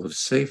a world of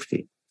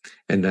safety.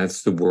 And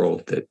that's the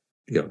world that,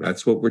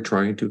 that's what we're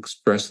trying to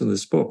express in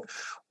this book.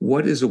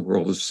 What is a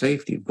world of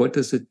safety? What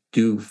does it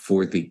do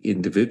for the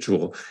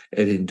individual?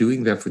 And in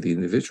doing that for the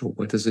individual,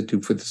 what does it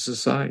do for the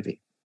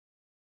society?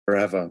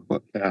 Forever.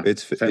 Well,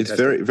 it's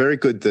very, very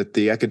good that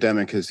the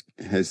academic has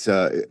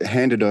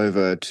handed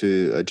over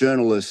to a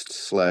journalist /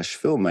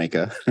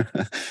 filmmaker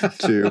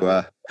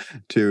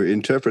to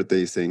interpret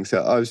these things.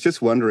 So I was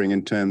just wondering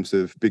in terms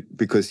of,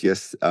 because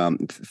yes,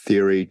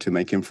 theory to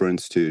make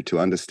inference to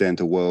understand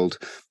the world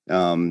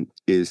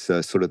is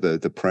sort of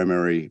the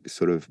primary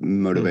sort of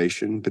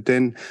motivation. But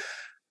then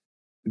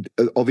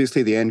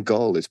obviously the end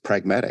goal is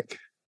pragmatic,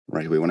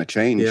 right? We want to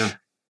change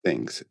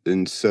things.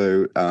 And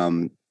so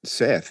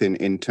Seth,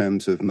 in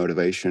terms of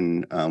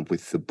motivation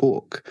with the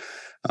book,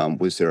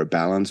 was there a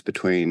balance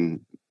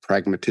between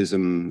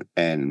pragmatism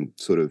and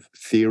sort of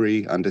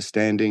theory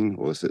understanding,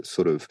 or is it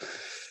sort of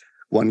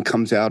one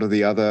comes out of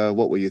the other?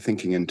 What were you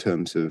thinking in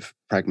terms of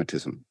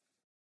pragmatism?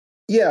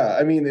 Yeah,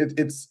 I mean,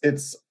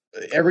 it's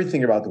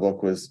everything about the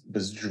book was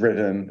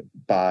driven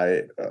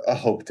by a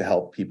hope to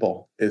help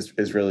people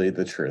is really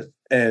the truth.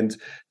 And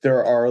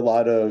there are a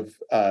lot of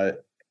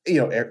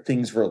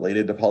things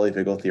related to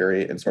polyvagal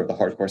theory and sort of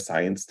the hardcore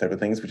science type of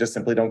things we just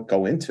simply don't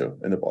go into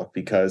in the book,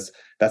 because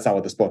that's not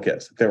what this book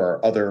is. There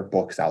are other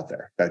books out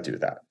there that do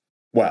that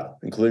well,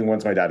 including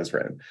ones my dad has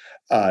written.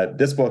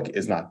 This book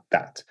is not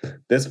that.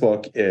 This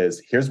book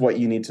is, here's what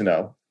you need to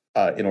know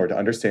in order to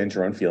understand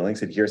your own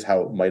feelings, and here's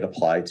how it might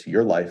apply to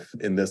your life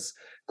in this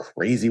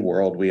crazy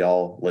world we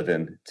all live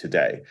in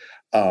today.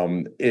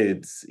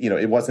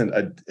 It wasn't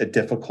a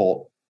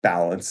difficult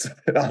balance,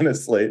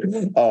 honestly.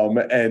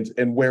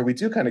 And where we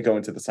do kind of go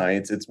into the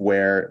science, it's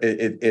where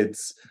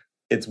it's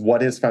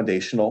what is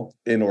foundational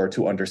in order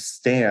to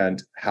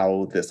understand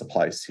how this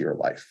applies to your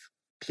life,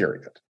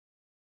 period.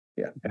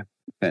 Yeah.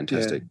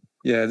 Fantastic.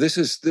 Yeah, this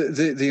is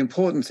the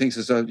important things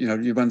is,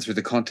 you run through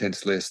the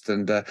contents list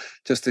and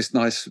just this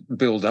nice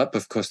build up.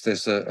 Of course,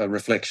 there's a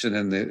reflection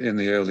in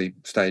the early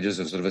stages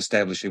of sort of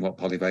establishing what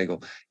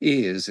polyvagal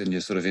is in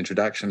your sort of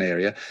introduction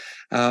area.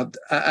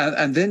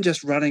 And then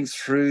just running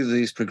through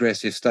these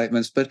progressive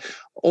statements, but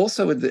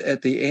also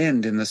at the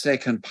end in the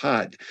second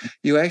part,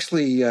 you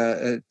actually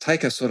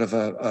take a sort of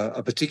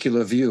a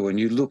particular view,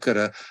 and you look at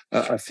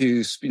a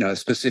few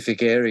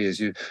specific areas.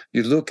 You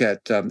look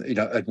at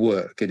at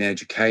work, in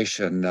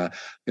education,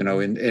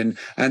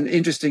 and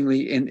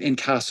interestingly in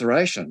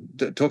incarceration.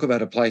 Talk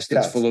about a place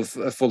that's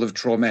full of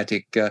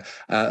traumatic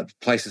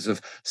places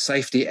of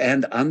safety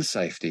and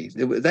unsafety.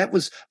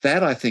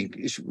 That I think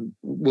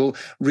will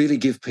really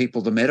give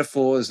people the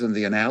metaphors and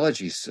the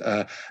analogies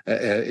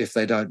if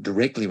they don't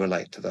directly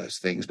relate to those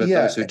things, but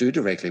those who do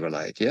directly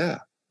relate, yeah,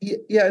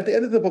 at the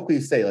end of the book,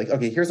 we say, like,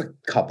 okay, here's a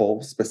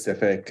couple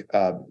specific,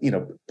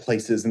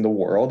 places in the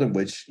world in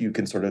which you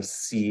can sort of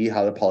see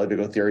how the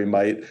polyvagal theory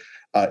might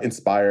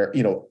inspire,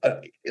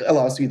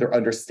 allow us to either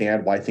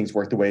understand why things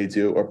work the way they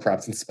do, or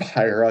perhaps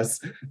inspire us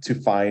to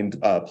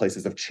find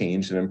places of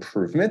change and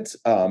improvement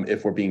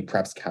if we're being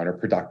perhaps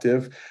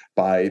counterproductive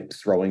by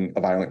throwing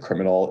a violent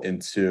criminal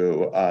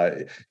into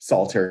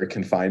solitary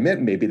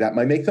confinement. Maybe that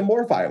might make them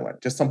more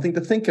violent. Just something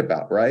to think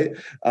about, right?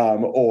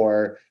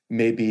 Or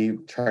maybe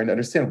trying to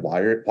understand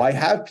why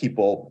have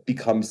people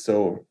become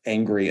so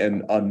angry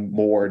and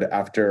unmoored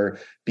after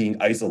being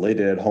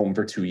isolated at home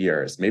for 2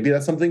 years. Maybe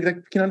that's something that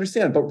we can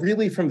understand. But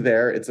really from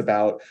there, it's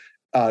about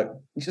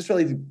just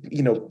really,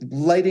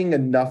 lighting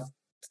enough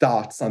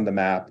dots on the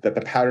map that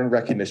the pattern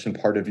recognition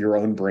part of your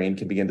own brain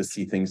can begin to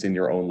see things in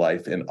your own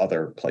life in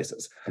other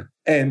places.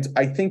 And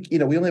I think, we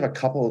only have a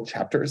couple of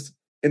chapters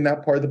in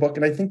that part of the book.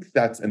 And I think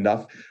that's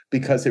enough,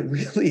 because it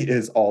really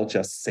is all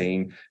just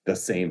saying the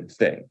same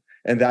thing.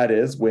 And that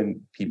is when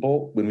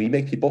we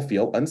make people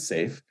feel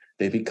unsafe,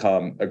 they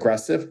become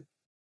aggressive,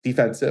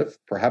 defensive,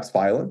 perhaps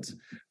violent,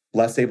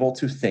 less able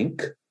to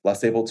think,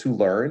 less able to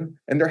learn,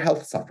 and their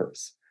health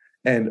suffers.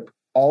 And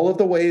all of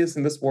the ways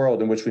in this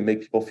world in which we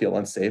make people feel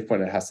unsafe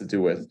when it has to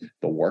do with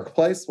the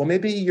workplace, well,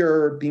 maybe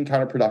you're being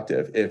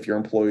counterproductive. If your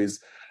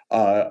employees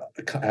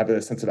have a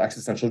sense of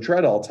existential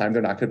dread all the time,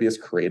 they're not going to be as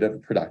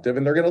creative, productive,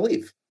 and they're going to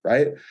leave,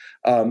 right?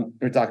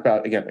 We talk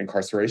about, again,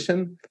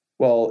 incarceration.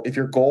 Well, if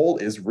your goal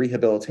is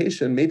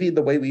rehabilitation, maybe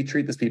the way we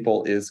treat these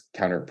people is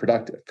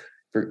counterproductive.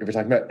 If we're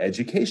talking about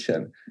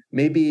education,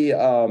 maybe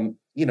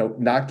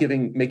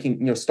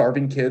making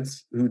starving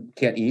kids who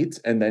can't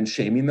eat and then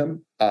shaming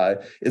them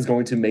is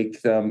going to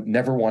make them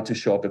never want to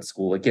show up at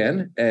school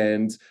again,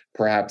 and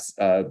perhaps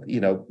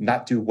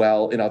not do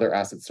well in other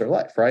aspects of their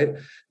life, right?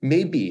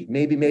 Maybe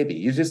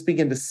you just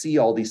begin to see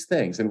all these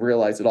things and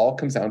realize it all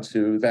comes down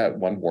to that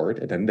one word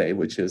at the end of the day,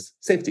 which is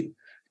safety.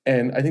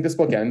 And I think this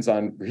book ends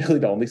on really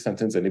the only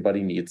sentence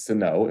anybody needs to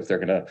know if they're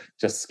going to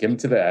just skip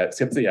to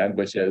the end,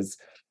 which is,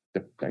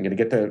 I'm going to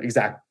get the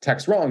exact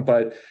text wrong,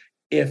 but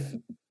if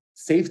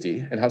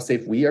safety and how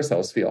safe we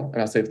ourselves feel and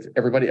how safe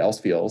everybody else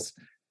feels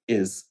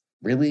is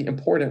really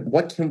important,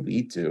 what can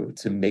we do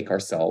to make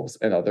ourselves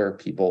and other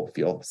people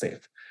feel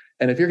safe?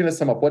 And if you're going to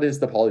sum up what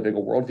is the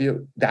polyvagal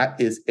worldview, that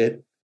is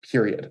it,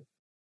 period.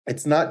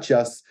 It's not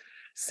just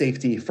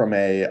safety from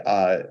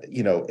I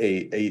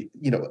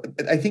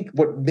think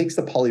what makes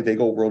the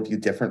polyvagal worldview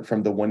different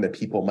from the one that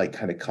people might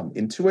kind of come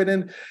into it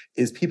in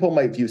is people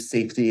might view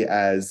safety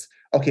as,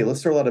 okay,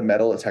 let's throw a lot of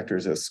metal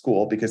detectors at a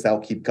school because that'll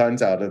keep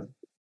guns out of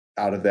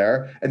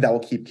there and that will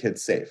keep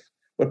kids safe.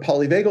 What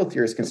polyvagal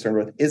theory is concerned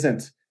with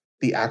isn't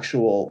the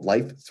actual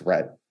life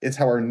threat. It's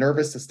how our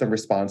nervous system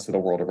responds to the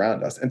world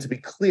around us. And to be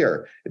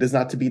clear, it is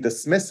not to be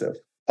dismissive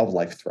of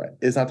life threat.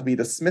 It is not to be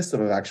dismissive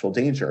of actual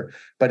danger,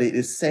 but it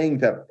is saying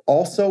that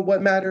also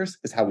what matters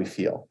is how we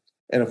feel.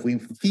 And if we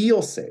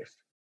feel safe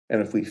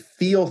and if we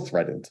feel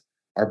threatened,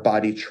 our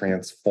body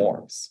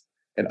transforms.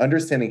 And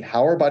understanding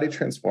how our body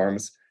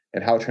transforms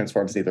and how it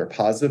transforms in either a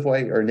positive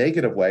way or a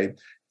negative way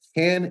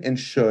can and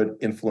should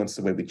influence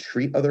the way we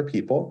treat other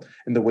people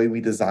and the way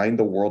we design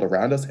the world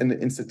around us and the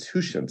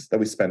institutions that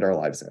we spend our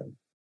lives in.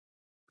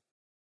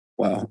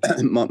 Wow.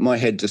 My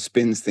head just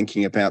spins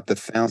thinking about the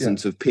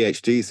thousands of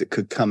PhDs that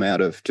could come out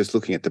of just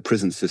looking at the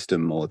prison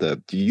system or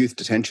the youth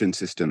detention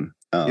system,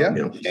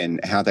 and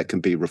how that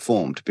can be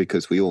reformed,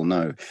 because we all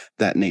know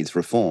that needs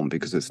reform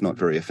because it's not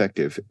very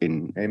effective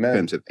in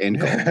terms of end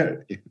goal.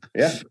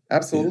 Yeah,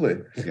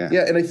 absolutely.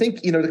 Yeah. And I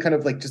think, to kind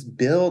of like just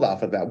build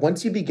off of that,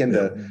 once you begin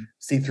to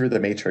see through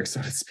the matrix,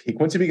 so to speak,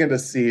 once you begin to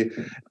see,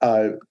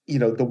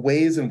 the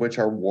ways in which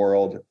our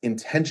world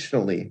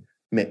intentionally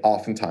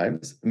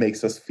oftentimes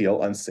makes us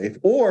feel unsafe,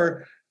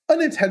 or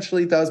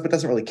unintentionally does, but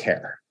doesn't really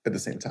care at the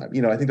same time.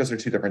 I think those are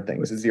two different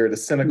things. Is you're the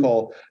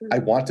cynical, I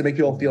want to make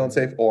people feel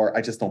unsafe, or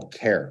I just don't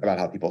care about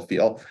how people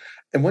feel.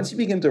 And once you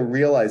begin to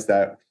realize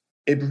that,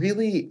 it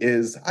really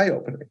is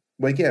eye-opening.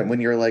 Again,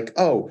 when you're like,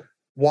 oh,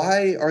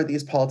 why are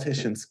these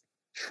politicians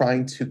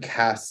trying to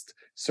cast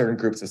certain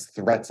groups as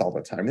threats all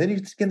the time? And then you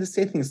begin to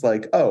say things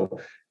like, oh,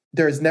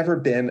 there has never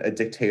been a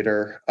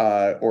dictator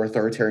or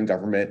authoritarian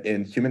government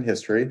in human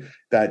history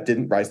that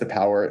didn't rise to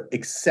power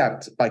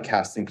except by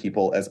casting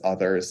people as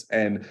others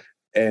and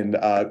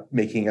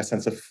making a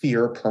sense of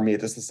fear permeate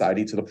the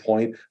society to the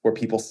point where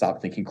people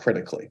stop thinking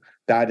critically.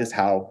 That is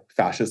how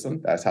fascism,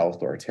 that's how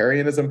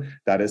authoritarianism,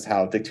 that is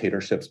how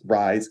dictatorships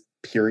rise,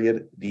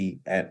 period, the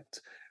end.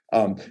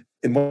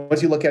 And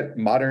once you look at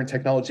modern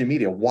technology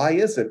media, why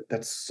is it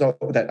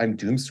that I'm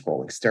doom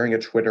scrolling, staring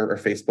at Twitter or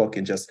Facebook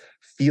and just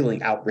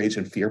feeling outrage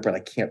and fear, but I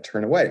can't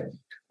turn away?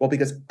 Well,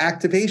 because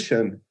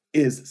activation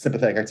is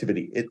sympathetic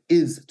activity. It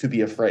is to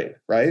be afraid,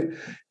 right?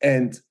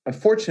 And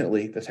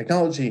unfortunately, the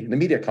technology and the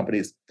media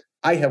companies,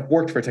 I have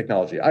worked for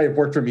technology. I have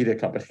worked for media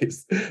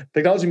companies.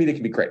 Technology media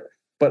can be great,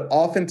 but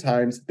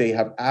oftentimes they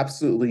have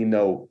absolutely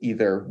no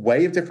either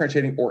way of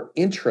differentiating or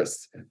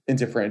interest in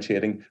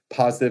differentiating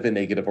positive and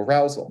negative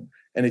arousal.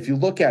 And if you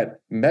look at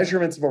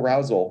measurements of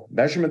arousal,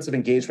 measurements of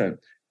engagement,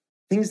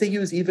 things they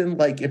use, even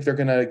like if they're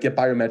going to get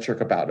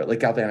biometric about it, like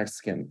galvanic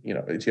skin,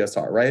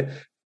 GSR, right?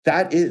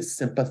 That is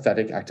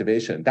sympathetic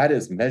activation. That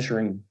is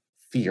measuring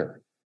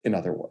fear, in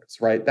other words,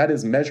 right? That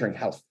is measuring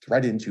how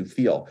threatened you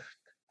feel.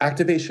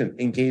 Activation,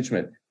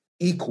 engagement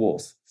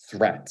equals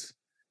threat.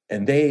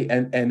 And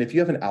if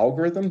you have an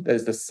algorithm that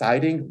is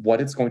deciding what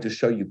it's going to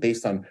show you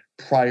based on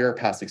prior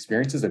past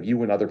experiences of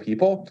you and other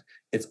people,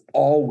 it's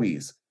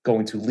always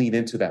going to lean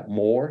into that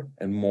more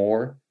and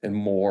more and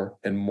more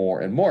and more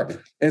and more. And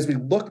as we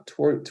look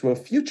to a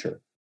future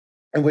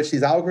in which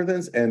these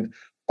algorithms and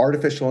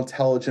artificial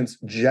intelligence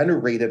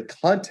generated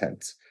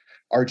content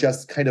are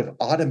just kind of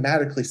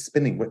automatically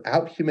spinning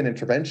without human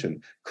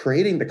intervention,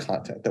 creating the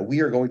content that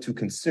we are going to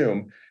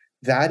consume,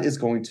 that is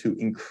going to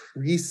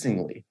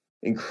increasingly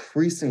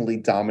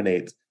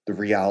dominate the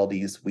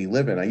realities we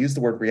live in. I use the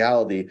word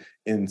reality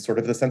in sort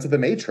of the sense of the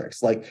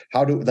matrix, like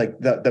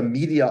the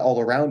media all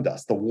around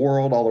us, the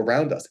world all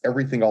around us,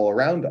 everything all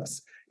around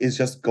us is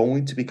just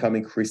going to become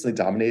increasingly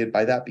dominated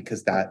by that,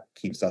 because that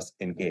keeps us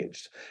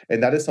engaged.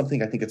 And that is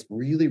something I think it's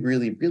really,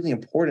 really, really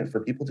important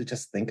for people to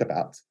just think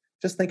about.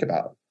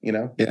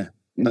 Yeah.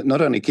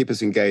 Not only keep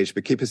us engaged,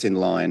 but keep us in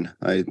line.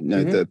 I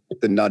know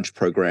the nudge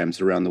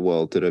programs around the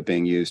world that are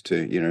being used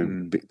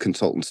to,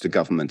 consultants to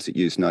governments that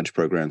use nudge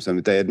programs. I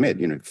mean, they admit,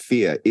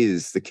 fear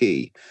is the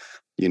key,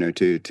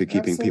 to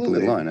keeping people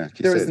in line. Like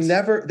there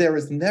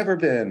has never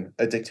been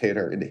a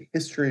dictator in the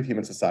history of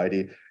human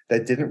society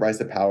that didn't rise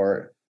to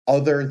power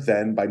other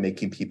than by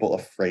making people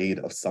afraid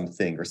of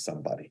something or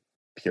somebody,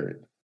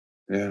 period.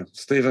 Yeah.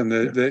 Stephen,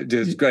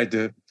 there's great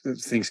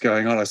things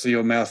going on. I see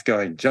your mouth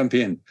going, jump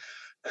in.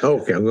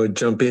 Okay, I'm going to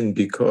jump in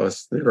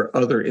because there are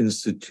other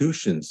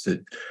institutions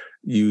that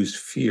use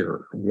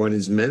fear. One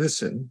is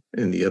medicine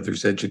and the other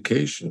is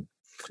education.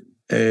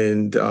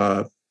 And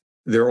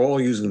they're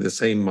all using the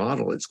same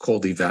model. It's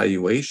called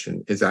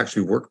evaluation. It's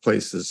actually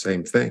workplace is the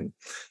same thing.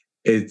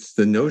 It's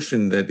the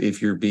notion that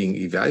if you're being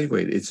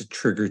evaluated, it's a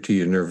trigger to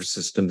your nervous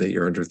system that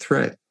you're under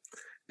threat.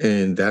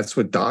 And that's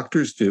what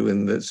doctors do.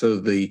 And so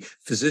the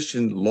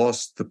physician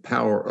lost the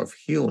power of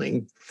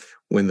healing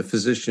when the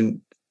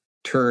physician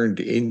turned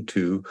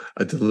into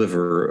a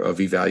deliverer of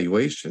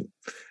evaluation.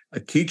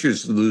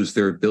 Teachers lose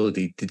their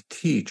ability to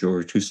teach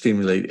or to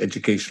stimulate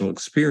educational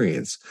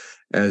experience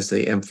as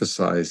they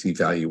emphasize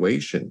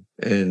evaluation.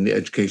 And the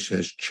education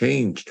has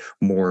changed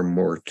more and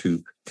more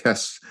to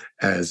tests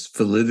as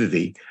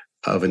validity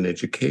of an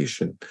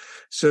education.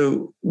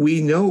 So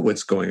we know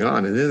what's going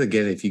on. And then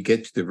again, if you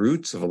get to the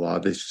roots of a lot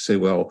of this, you say,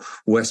 well,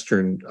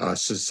 Western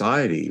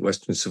society,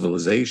 Western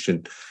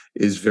civilization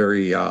is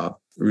very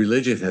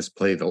religion has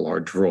played a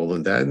large role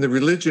in that. And the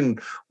religion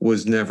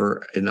was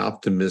never an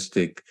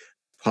optimistic,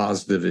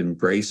 positive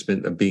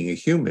embracement of being a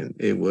human.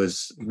 It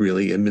was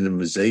really a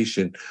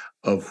minimization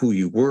of who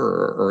you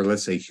were, or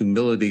let's say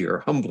humility or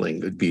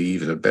humbling would be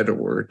even a better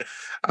word,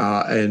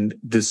 and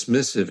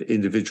dismissive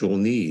individual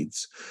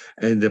needs.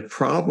 And the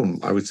problem,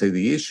 I would say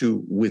the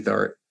issue with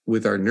our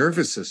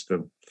nervous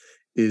system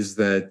is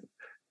that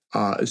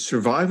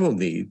survival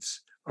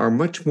needs are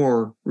much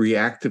more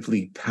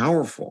reactively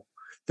powerful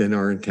than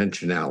our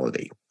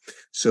intentionality.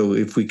 So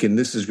if we can,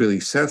 this is really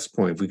Seth's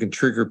point, if we can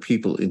trigger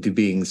people into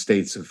being in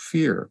states of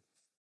fear,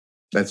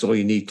 that's all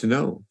you need to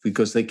know,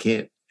 because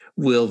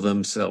will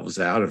themselves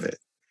out of it.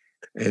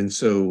 And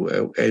so,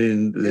 and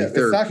in the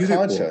therapeutic it's not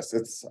conscious.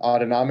 world, it's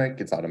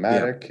autonomic. It's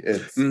automatic.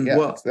 It's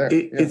it's there.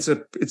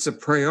 It's a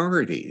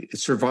priority.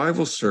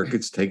 Survival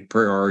circuits take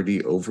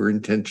priority over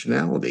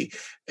intentionality.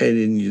 And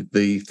in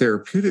the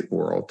therapeutic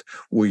world,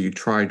 where you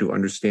try to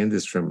understand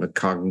this from a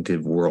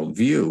cognitive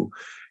worldview,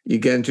 you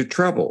get into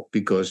trouble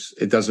because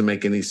it doesn't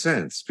make any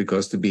sense,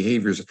 because the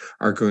behaviors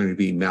are going to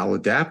be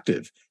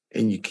maladaptive.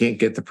 And you can't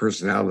get the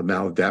person out of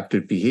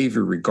maladaptive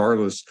behavior,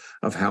 regardless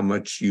of how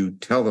much you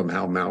tell them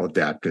how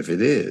maladaptive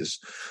it is.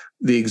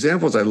 The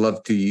examples I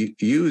love to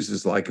use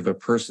is like if a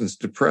person's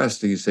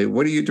depressed and you say,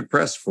 what are you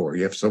depressed for?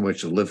 You have so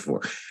much to live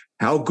for.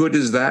 How good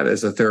is that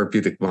as a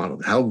therapeutic model?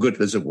 How good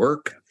does it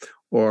work?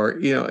 Or,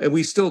 and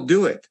we still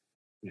do it.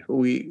 Yeah.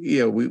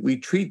 We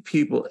treat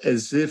people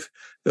as if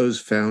those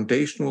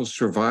foundational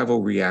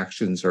survival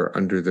reactions are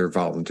under their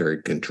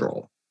voluntary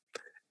control.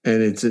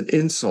 And it's an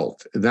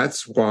insult.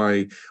 That's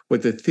why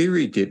what the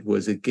theory did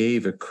was it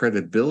gave a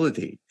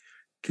credibility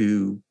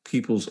to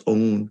people's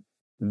own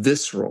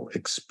visceral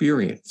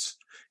experience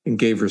and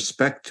gave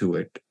respect to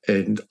it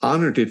and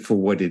honored it for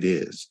what it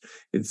is.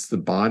 It's the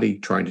body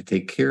trying to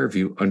take care of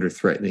you under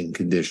threatening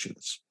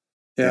conditions.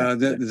 Yeah,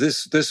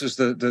 this is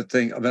the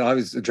thing. I mean, I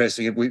was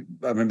addressing it.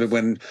 I remember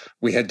when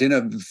we had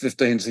dinner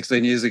 15,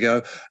 16 years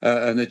ago,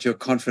 and at your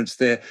conference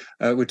there,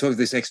 we talked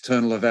this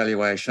external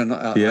evaluation.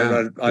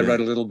 I wrote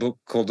a little book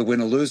called The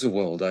Winner-Loser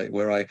World,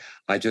 where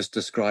I just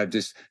described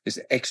this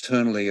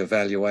externally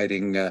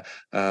evaluating,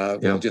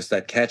 just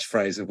that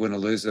catchphrase of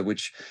winner-loser,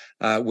 which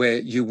where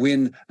you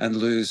win and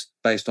lose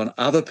based on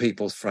other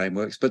people's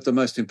frameworks. But the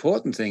most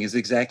important thing is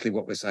exactly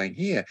what we're saying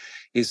here,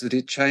 is that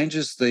it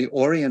changes the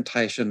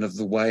orientation of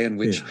the way in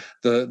which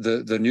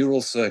the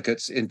neural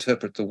circuits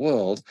interpret the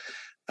world,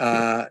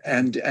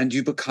 and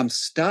you become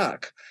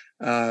stuck.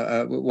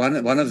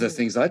 One of the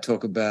things I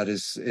talk about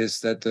is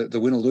that the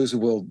winner-loser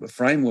world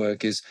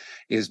framework is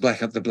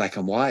the black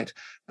and white,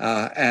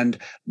 and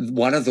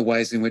one of the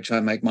ways in which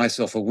I make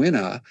myself a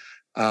winner,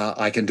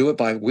 I can do it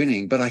by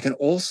winning, but I can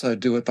also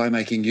do it by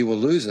making you a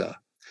loser.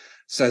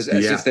 So as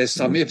if there's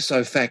some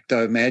ipso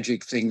facto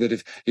magic thing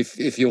that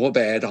if you're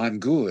bad, I'm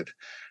good.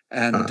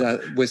 And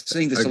we're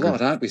seeing this a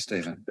lot, aren't we,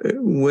 Stephen?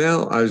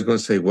 Well, I was going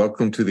to say,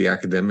 welcome to the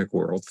academic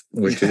world,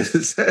 which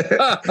is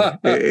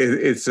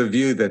it's a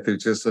view that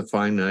there's just a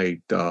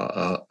finite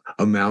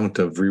amount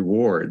of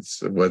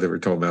rewards, whether we're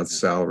talking about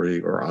salary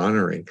or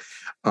honoring.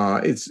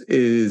 It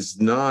is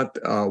not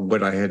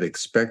what I had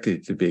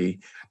expected it to be,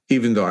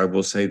 even though I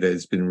will say that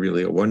it's been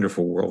really a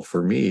wonderful world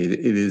for me.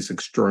 It is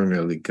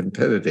extraordinarily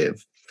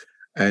competitive.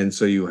 And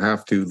so you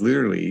have to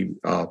literally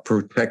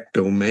protect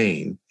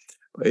domain.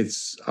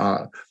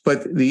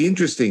 But the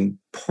interesting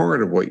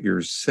part of what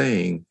you're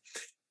saying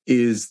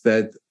is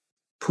that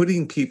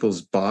putting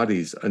people's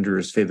bodies under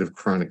a state of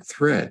chronic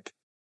threat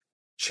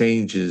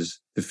changes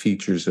the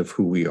features of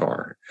who we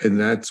are. And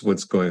that's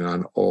what's going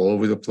on all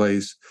over the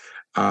place.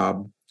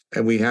 And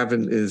we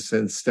haven't, in a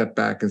sense, step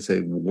back and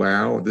say,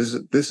 wow,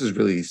 this is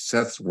really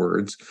Seth's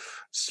words,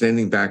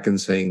 standing back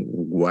and saying,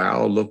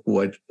 wow, look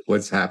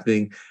what's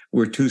happening.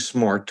 We're too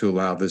smart to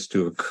allow this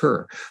to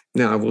occur.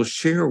 Now, I will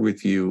share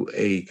with you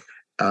a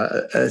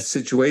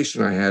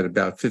situation I had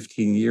about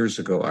 15 years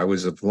ago. I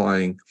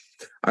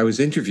was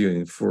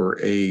interviewing for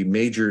a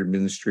major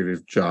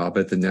administrative job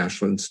at the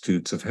National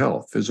Institutes of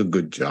Health. It was a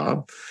good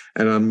job.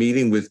 And I'm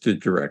meeting with the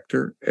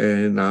director,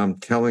 and I'm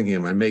telling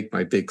him, I make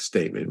my big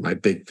statement, my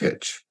big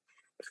pitch.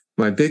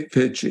 My big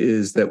pitch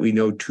is that we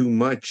know too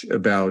much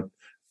about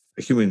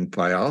human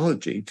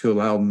biology to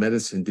allow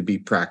medicine to be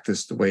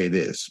practiced the way it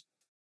is.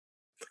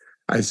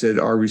 I said,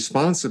 our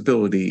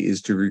responsibility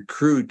is to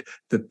recruit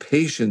the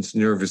patient's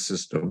nervous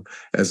system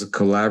as a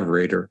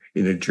collaborator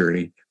in a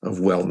journey of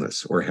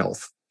wellness or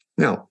health.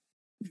 Now,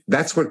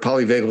 that's what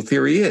polyvagal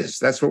theory is.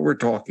 That's what we're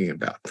talking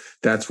about.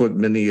 That's what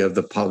many of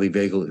the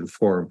polyvagal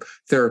informed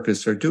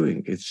therapists are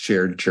doing. It's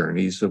shared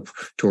journeys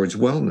towards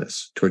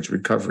wellness, towards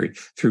recovery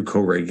through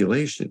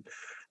co-regulation.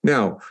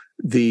 Now,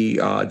 the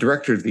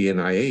director of the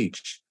NIH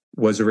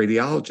was a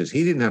radiologist.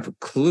 He didn't have a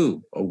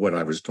clue of what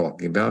I was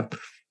talking about.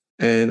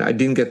 And I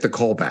didn't get the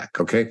call back,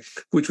 okay,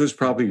 which was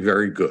probably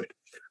very good.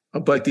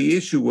 But the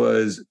issue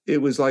was,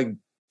 it was like,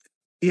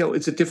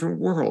 it's a different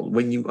world.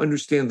 When you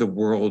understand the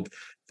world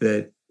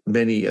that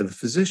many of the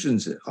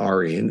physicians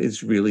are in,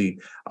 it's really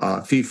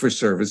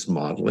fee-for-service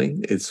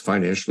modeling. It's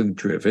financially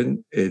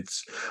driven.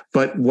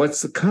 But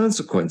what's the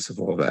consequence of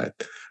all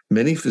that?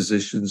 Many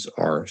physicians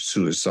are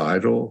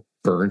suicidal,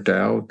 burnt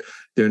out.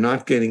 They're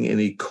not getting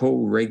any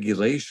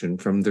co-regulation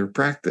from their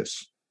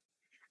practice.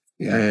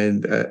 Yeah.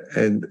 And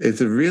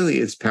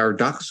it's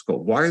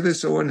paradoxical. Why are they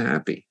so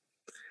unhappy?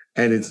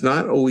 And it's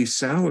not always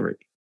salary.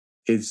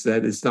 It's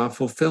that it's not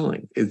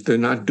fulfilling. They're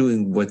not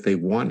doing what they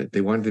wanted. They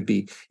wanted to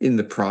be in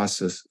the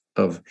process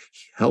of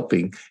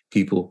helping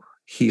people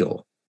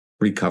heal,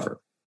 recover.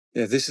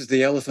 Yeah, this is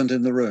the elephant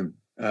in the room.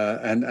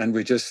 and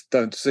we just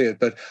don't see it.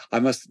 But I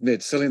must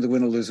admit, selling the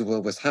win or loser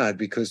world was hard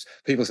because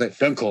people say,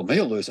 "Don't call me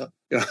a loser."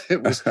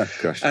 It was,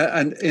 Gosh.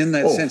 and in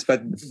that sense.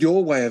 But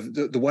your way of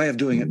the way of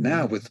doing it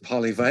now with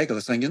Polyvagal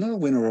is saying, "You're not a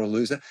winner or a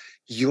loser.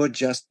 You're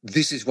just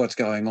this is what's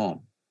going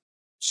on."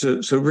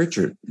 So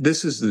Richard,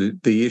 this is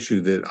the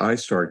issue that I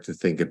start to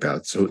think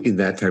about. So in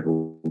that type of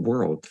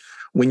world,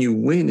 when you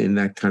win in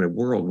that kind of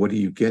world, what are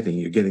you getting?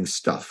 You're getting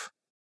stuff.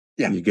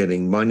 Yeah. You're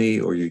getting money,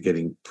 or you're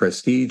getting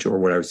prestige, or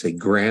what I would say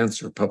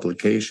grants or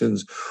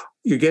publications.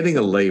 You're getting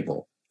a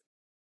label.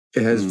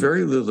 It has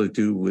very little to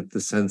do with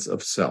the sense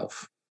of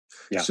self.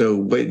 Yeah. So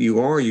what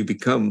you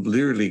become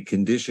literally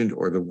conditioned,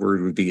 or the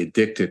word would be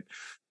addicted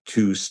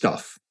to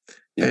stuff.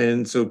 Yeah.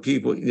 And so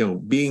people,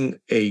 being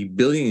a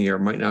billionaire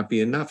might not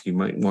be enough. You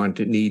might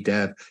need to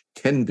have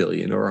 10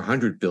 billion or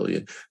 100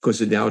 billion,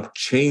 because it now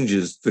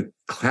changes the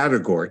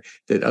category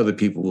that other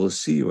people will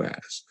see you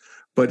as.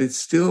 But it's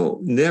still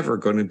never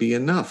going to be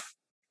enough.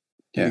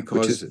 Yeah,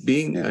 because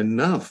being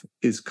enough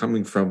is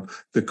coming from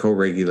the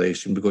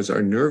co-regulation, because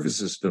our nervous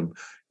system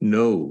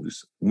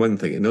knows one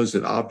thing. It knows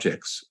that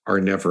objects are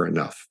never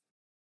enough.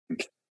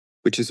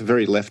 Which is a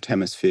very left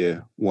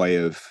hemisphere way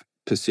of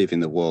perceiving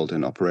the world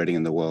and operating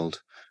in the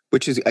world,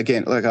 which is,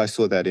 again, like I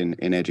saw that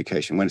in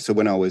education.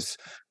 When I was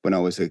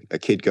a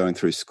kid going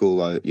through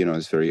school, I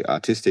was very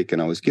artistic,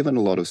 and I was given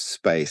a lot of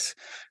space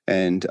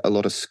and a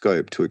lot of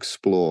scope to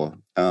explore.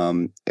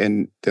 And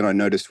then I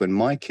noticed when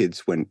my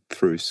kids went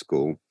through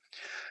school,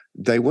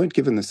 they weren't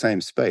given the same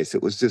space.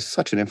 It was just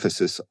such an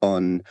emphasis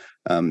on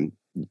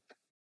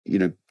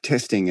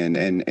testing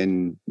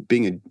and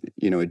being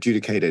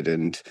adjudicated,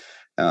 and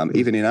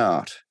even in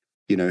art.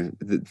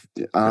 The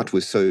art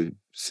was so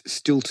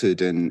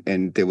stilted,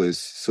 and there was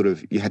sort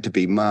of, you had to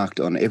be marked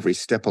on every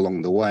step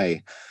along the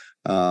way.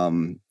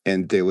 And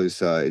there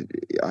was, I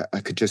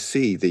could just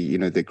see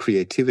the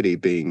creativity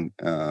being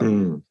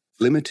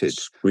limited,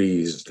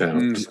 squeezed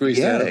out.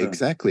 Squeezed out.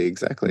 Exactly.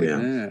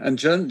 Yeah. And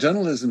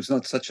journalism's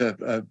not such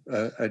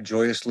a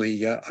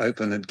joyously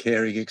open and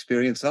caring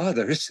experience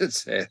either, is it,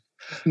 Seth?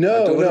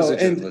 No, My daughter's a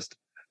journalist.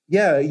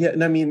 Yeah.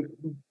 And I mean,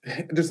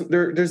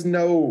 there's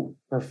no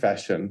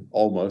profession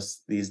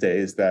almost these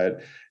days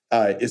that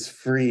is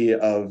free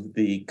of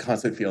the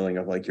constant feeling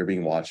of like you're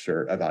being watched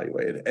or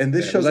evaluated. And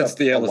this shows that's up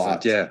the a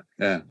elephant.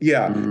 lot.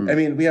 Yeah. I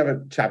mean, we have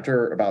a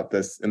chapter about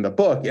this in the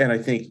book. And I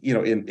think,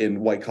 in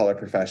white collar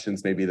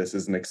professions, maybe this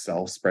is an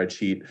Excel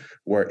spreadsheet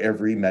where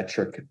every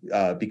metric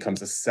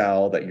becomes a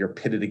cell that you're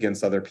pitted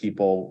against other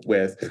people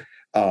with.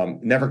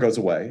 Never goes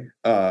away,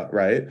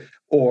 right?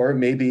 Or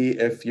maybe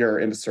if you're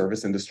in the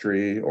service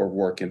industry or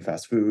work in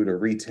fast food or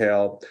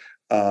retail,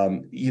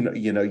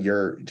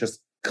 you're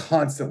just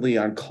constantly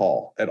on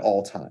call at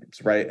all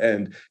times, right?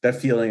 And that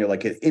feeling of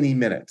like at any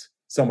minute,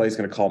 somebody's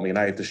going to call me and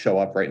I have to show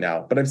up right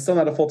now. But I'm still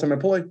not a full-time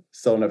employee,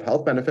 still don't have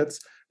health benefits,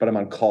 but I'm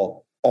on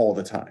call all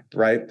the time,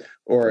 right?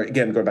 Or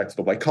again, going back to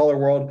the white collar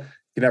world, you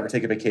can never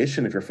take a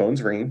vacation if your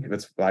phone's ringing, if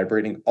it's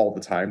vibrating all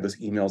the time. Those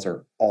emails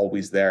are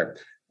always there.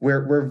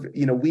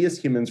 We as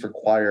humans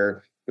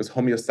require those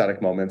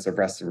homeostatic moments of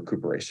rest and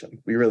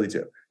recuperation. We really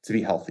do, to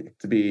be healthy,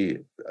 to be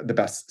the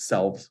best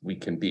selves we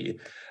can be.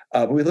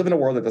 But we live in a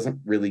world that doesn't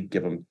really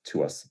give them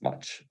to us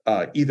much.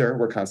 Either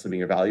we're constantly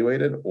being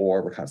evaluated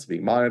or we're constantly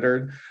being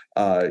monitored.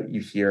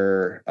 You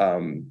hear,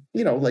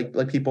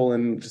 like people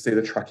in, just say,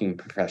 the trucking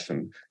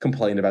profession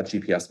complain about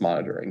GPS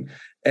monitoring.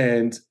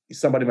 And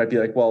somebody might be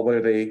like, well, what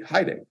are they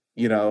hiding?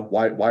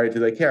 Why do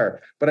they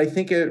care? But I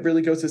think it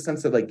really goes to the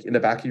sense that, like, in the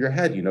back of your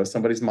head,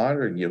 somebody's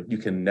monitoring you. You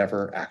can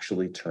never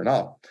actually turn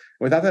off.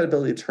 Without that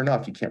ability to turn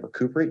off, you can't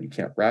recuperate, you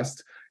can't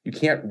rest, you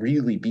can't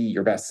really be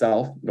your best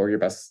self nor your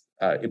best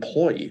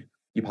employee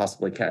you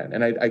possibly can.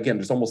 And again,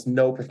 there's almost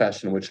no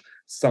profession in which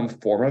some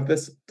form of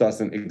this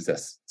doesn't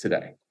exist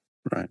today.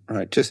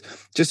 Right. Just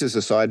as a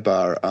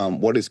sidebar,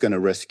 what is going to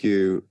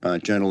rescue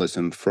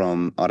journalism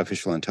from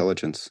artificial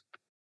intelligence?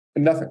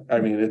 Nothing. I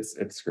mean, it's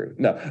screwed.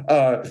 No,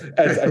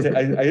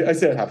 I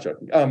say it half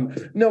joking.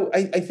 No,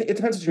 I think it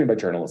depends what you mean by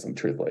journalism.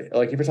 Truthfully,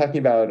 like if you're talking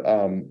about,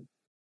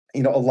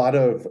 a lot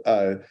of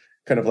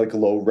kind of like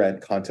low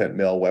rent content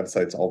mill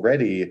websites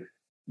already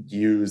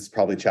use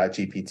probably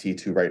ChatGPT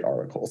to write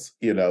articles.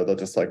 They'll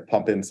just like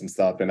pump in some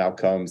stuff and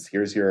outcomes.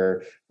 Here's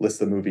your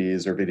list of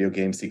movies or video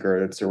game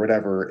secrets or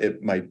whatever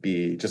it might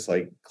be, just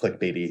like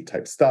clickbaity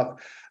type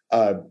stuff.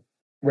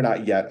 We're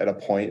not yet at a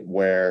point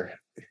where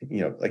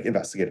like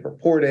investigative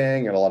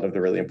reporting and a lot of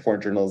the really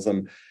important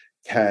journalism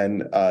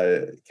can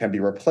be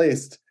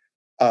replaced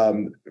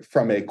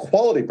from a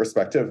quality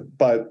perspective.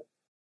 But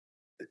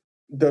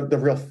the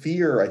real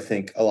fear I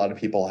think a lot of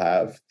people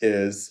have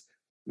is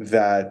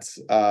that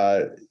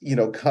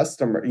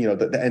customer,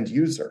 the end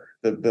user,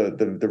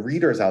 the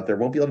readers out there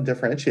won't be able to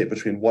differentiate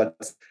between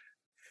what's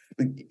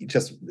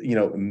just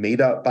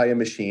made up by a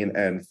machine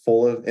and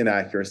full of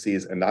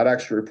inaccuracies and not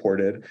actually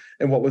reported,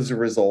 and what was the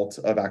result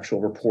of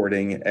actual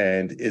reporting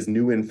and is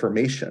new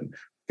information.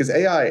 Because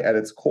AI at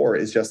its core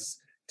is just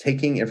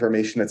taking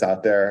information that's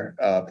out there,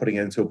 putting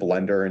it into a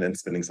blender and then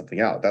spinning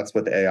something out. That's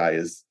what the AI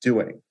is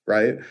doing,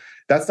 right?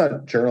 That's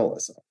not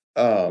journalism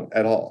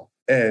at all.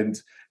 And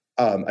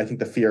I think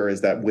the fear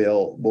is that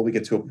will we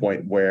get to a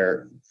point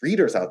where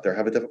readers out there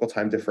have a difficult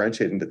time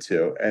differentiating the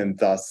two, and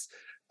thus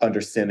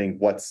understanding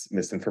what's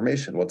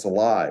misinformation, what's a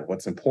lie,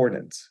 what's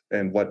important,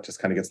 and what just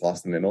kind of gets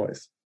lost in the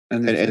noise.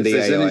 And the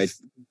AI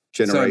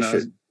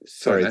generation,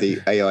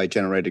 the AI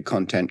generated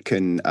content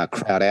can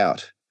crowd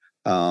out,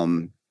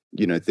 the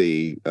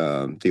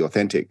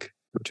authentic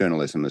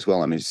journalism as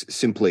well. I mean, it's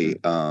simply,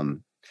 a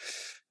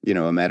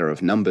matter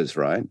of numbers,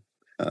 right?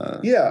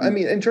 I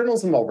mean, in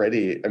journalism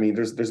already, I mean,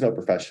 there's no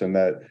profession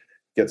that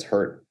gets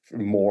hurt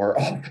more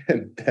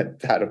often than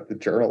that of the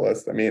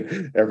journalist. I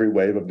mean, every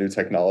wave of new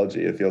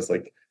technology, it feels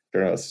like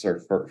journalists are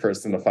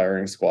first in the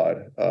firing squad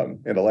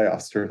in the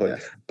layoffs, truly.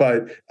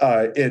 But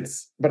I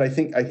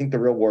think the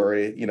real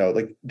worry,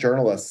 like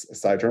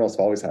journalists have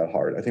always had it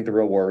hard. I think the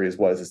real worry is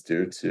what is this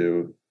due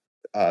to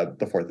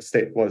the fourth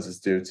estate? What is this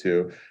due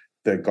to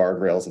the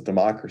guardrails of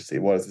democracy?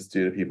 What does this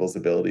do to people's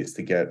abilities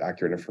to get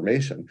accurate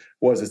information?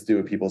 What does this do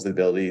to people's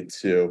ability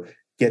to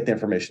get the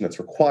information that's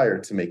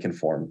required to make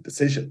informed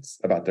decisions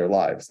about their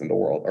lives and the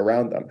world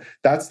around them?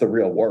 That's the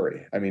real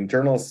worry. I mean,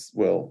 journalists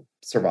will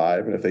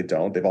survive, and if they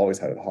don't, they've always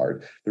had it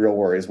hard. The real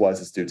worry is what is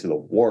this due to the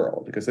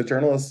world? Because the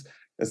journalists,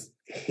 as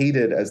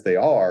hated as they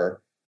are,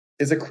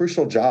 is a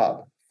crucial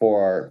job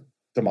for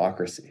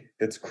democracy.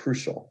 It's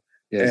crucial.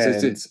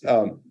 Yes,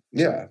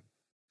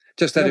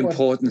 just that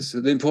importance,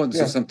 the importance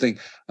of something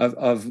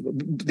of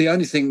the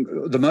only thing,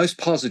 the most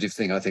positive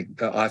thing I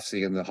think I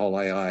see in the whole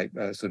AI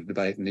sort of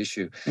debate and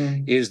issue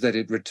is that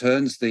it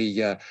returns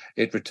the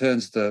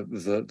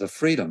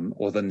freedom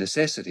or the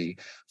necessity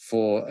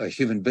for a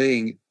human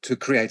being to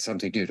create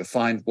something new, to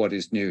find what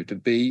is new, to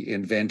be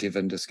inventive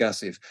and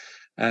discussive.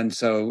 And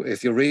so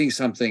if you're reading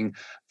something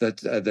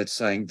that's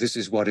saying this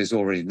is what is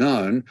already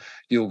known,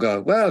 you'll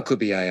go, well, it could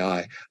be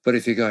AI. But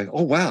if you're going,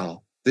 oh,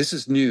 wow, this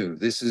is new,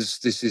 this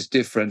is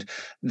different,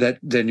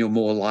 then you're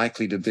more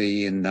likely to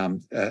be in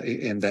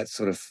that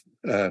sort of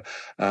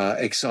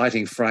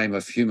exciting frame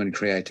of human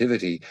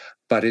creativity.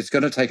 But it's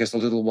going to take us a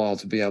little while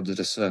to be able to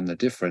discern the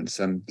difference.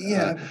 And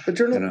but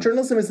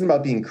journalism isn't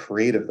about being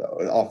creative,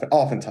 though.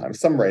 Oftentimes,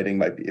 some writing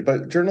might be,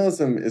 but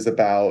journalism is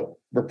about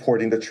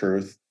reporting the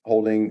truth,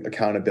 holding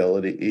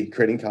accountability,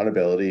 creating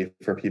accountability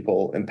for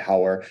people in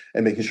power,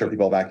 and making sure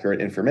people have accurate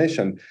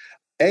information.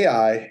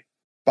 AI,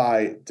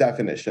 by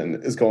definition,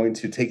 is going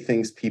to take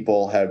things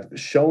people have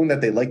shown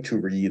that they like to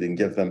read and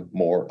give them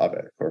more of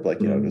it. Or like,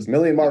 there's a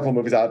million Marvel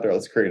movies out there,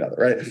 let's create another,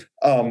 right?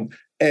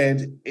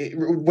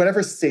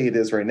 Whatever state it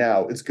is right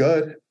now, it's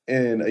good.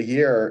 In a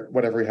year,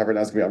 whatever we have right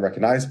now is going to be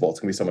unrecognizable. It's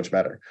going to be so much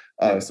better,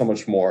 so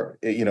much more,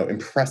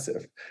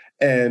 impressive.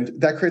 And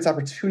that creates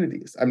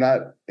opportunities. I'm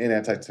not an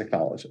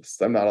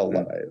anti-technologist. I'm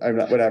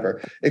not whatever.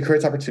 It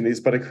creates opportunities,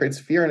 but it creates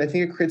fear. And I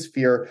think it creates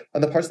fear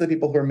on the parts of the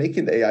people who are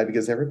making the AI,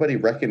 because everybody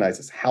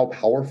recognizes how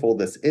powerful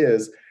this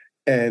is.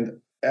 And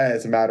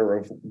as a matter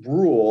of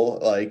rule,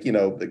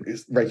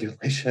 the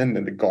regulation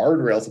and the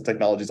guardrails of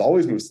technologies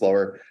always move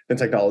slower than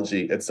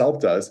technology itself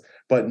does.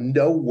 But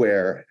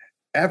nowhere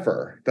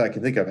ever that I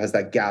can think of has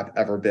that gap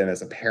ever been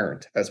as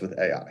apparent as with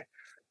AI.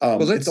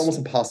 It's almost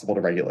impossible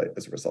to regulate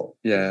as a result.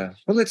 Yeah.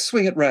 Well, let's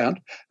swing it round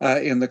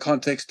in the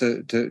context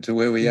to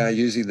where we are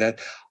using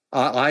that.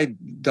 I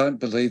don't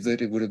believe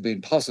that it would have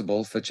been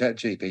possible for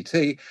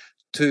ChatGPT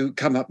to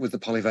come up with the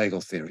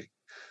polyvagal theory.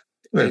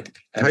 I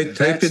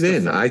typed it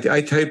in. I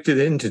typed it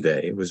in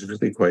today. It was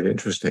really quite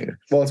interesting.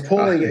 Well, it's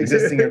pulling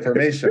existing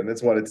information.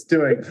 That's what it's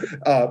doing.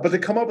 But to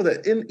come up with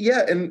it,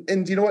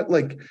 and you know what?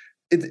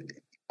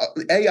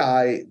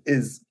 AI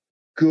is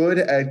good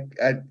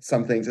at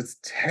some things. It's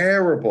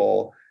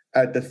terrible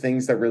at the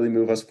things that really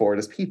move us forward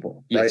as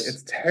people, right?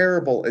 It's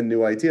terrible in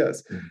new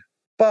ideas.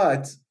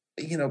 But,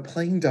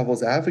 playing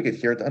devil's advocate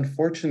here, the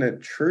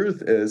unfortunate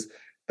truth is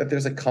that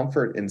there's a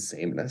comfort in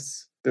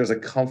sameness. There's a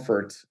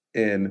comfort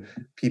in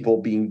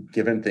people being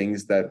given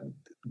things that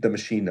the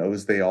machine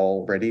knows they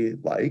already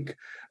like.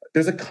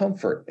 There's a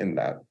comfort in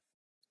that.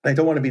 I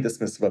don't want to be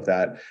dismissive of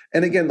that.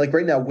 And again,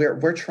 right now,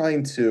 we're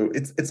trying to,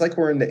 it's like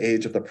we're in the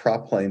age of the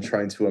prop plane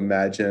trying to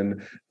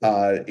imagine,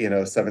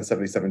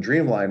 777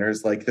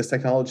 Dreamliners. Like, this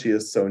technology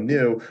is so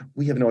new,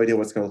 we have no idea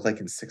what it's going to look like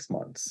in 6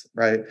 months,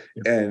 right?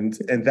 Yeah. And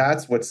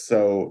that's what's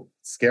so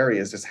scary,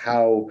 is just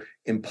how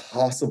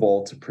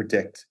impossible to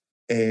predict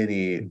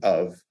any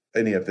of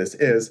this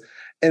is.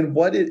 And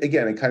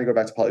and kind of go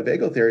back to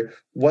polyvagal theory,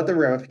 what the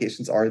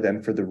ramifications are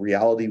then for the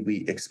reality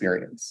we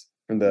experience.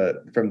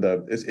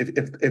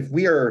 If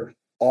we are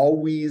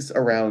always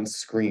around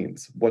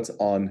screens, what's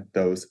on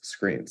those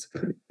screens?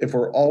 If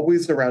we're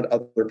always around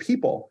other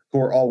people who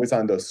are always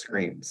on those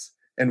screens,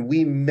 and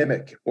we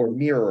mimic or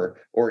mirror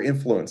or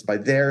influence by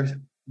their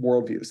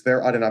worldviews,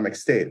 their autonomic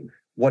state,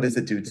 what does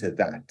it do to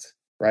that?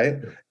 Right?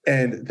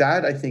 And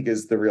that, I think,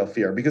 is the real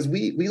fear, because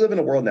we live in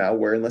a world now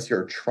where, unless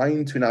you're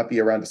trying to not be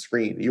around a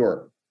screen,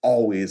 you're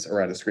always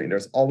around a screen.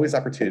 There's always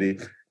opportunity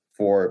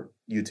for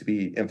you to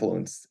be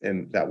influenced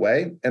in that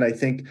way. And I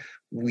think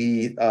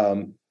we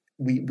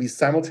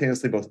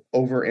simultaneously both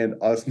over and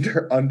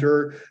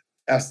under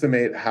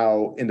estimate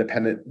how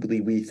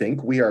independently we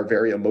think. We are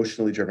very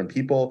emotionally driven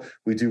people.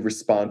 We do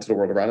respond to the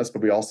world around us,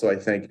 but we also, I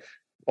think,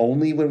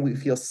 only when we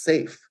feel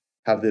safe,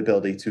 have the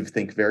ability to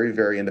think very,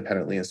 very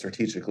independently and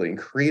strategically and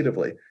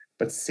creatively.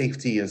 But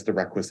safety is the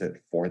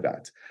requisite for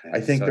that. I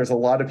think there's a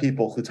lot of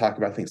people who talk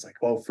about things like,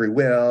 well, free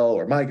will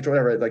or mind control,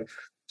 whatever. Like,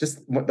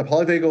 just the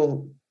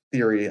polyvagal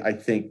theory, I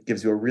think,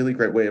 gives you a really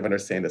great way of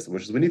understanding this,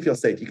 which is when you feel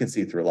safe, you can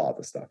see through a lot of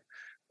this stuff.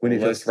 When you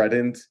feel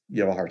threatened,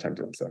 you have a hard time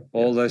doing so.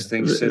 All those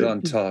things sit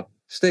on top.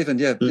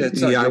 Stephen,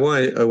 I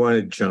want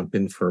to jump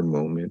in for a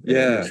moment.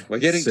 Yeah, we're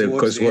getting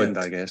towards the end,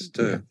 I guess,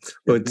 too.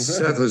 What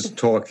Seth was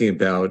talking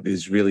about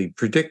is really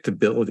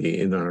predictability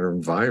in our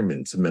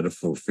environment. It's a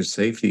metaphor for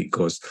safety,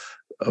 because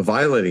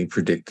violating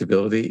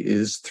predictability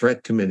is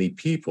threat to many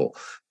people.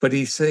 But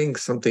he's saying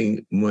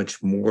something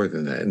much more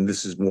than that. And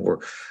this is more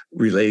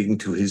relating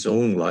to his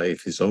own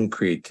life, his own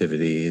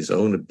creativity, his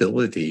own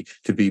ability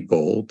to be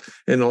bold.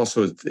 And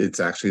also, it's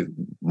actually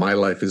my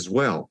life as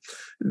well.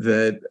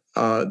 That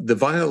the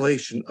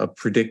violation of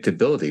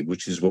predictability,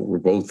 which is what we're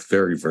both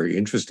very, very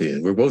interested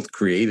in, we're both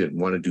creative and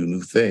want to do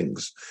new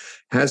things,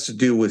 has to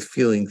do with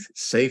feeling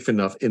safe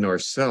enough in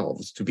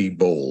ourselves to be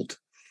bold.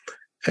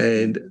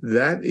 And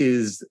that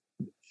is,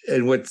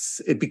 and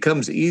it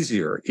becomes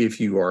easier if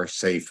you are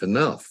safe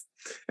enough.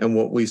 And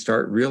what we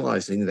start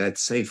realizing, that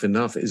safe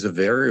enough is a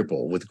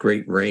variable with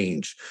great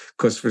range,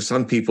 because for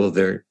some people,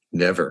 they're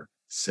never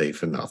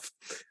safe enough.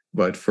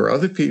 But for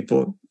other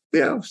people,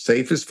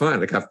 safe is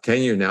fine. I got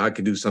tenure now, I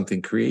can do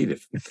something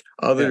creative.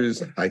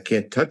 Others, I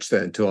can't touch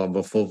that until I'm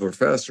a full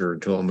professor,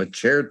 until I'm a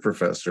chaired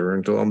professor,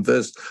 until I'm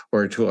this,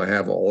 or until I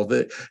have all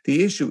that.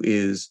 The issue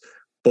is,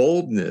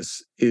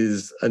 boldness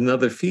is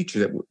another feature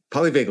that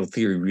polyvagal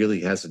theory really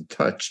hasn't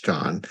touched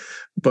on,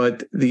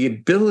 but the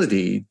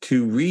ability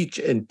to reach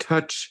and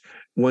touch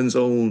one's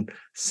own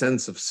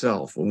sense of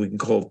self, and we can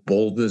call it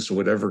boldness or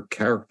whatever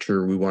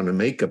character we want to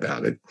make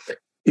about it,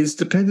 is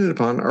dependent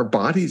upon our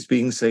bodies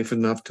being safe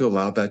enough to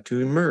allow that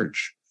to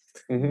emerge.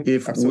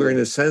 If we're in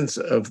a sense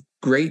of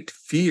great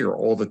fear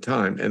all the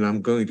time, and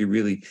I'm going to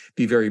really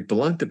be very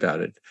blunt about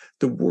it,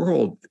 the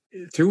world,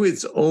 through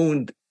its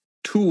own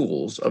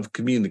tools of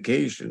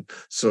communication,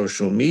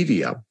 social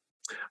media,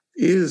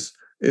 is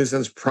in a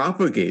sense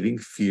propagating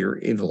fear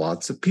in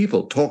lots of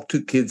people. Talk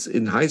to kids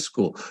in high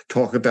school,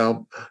 talk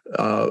about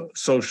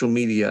social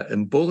media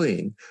and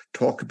bullying,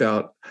 talk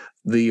about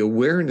the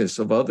awareness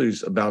of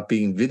others about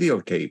being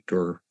videotaped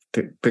or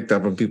picked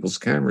up on people's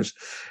cameras.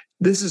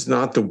 This is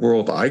not the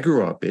world I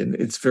grew up in.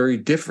 It's very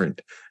different.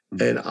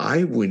 And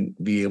I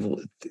wouldn't be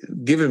able,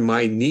 given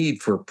my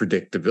need for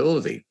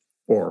predictability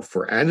or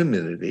for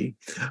anonymity,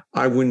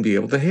 I wouldn't be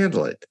able to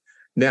handle it.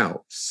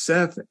 Now,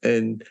 Seth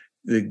and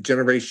the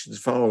generations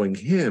following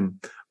him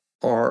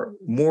are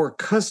more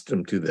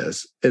accustomed to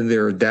this, and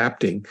they're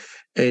adapting,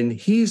 and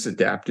he's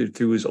adapted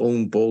through his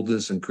own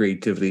boldness and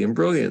creativity and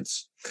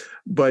brilliance.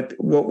 But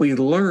what we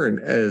learn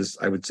as,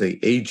 I would say,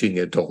 aging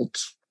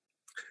adults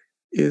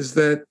is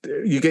that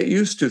you get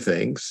used to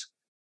things,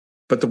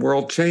 but the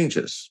world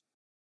changes.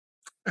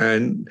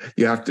 And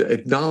you have to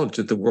acknowledge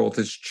that the world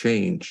has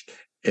changed,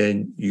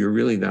 and you're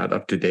really not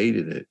up to date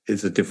in it.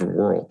 It's a different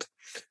world.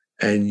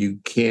 And you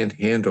can't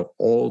handle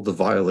all the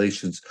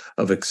violations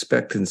of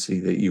expectancy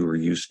that you were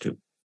used to.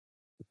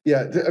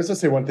 Yeah, I was going to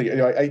say one thing.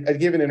 I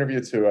gave an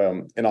interview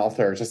to an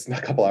author just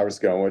a couple hours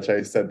ago in which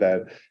I said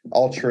that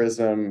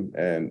altruism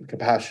and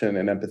compassion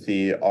and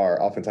empathy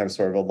are oftentimes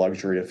sort of a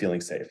luxury of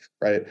feeling safe,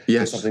 right?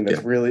 Yes. It's something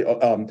that's really,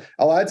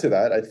 I'll add to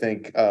that. I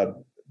think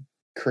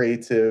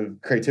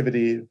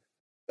creativity,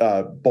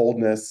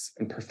 boldness,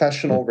 and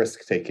professional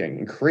risk-taking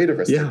and creative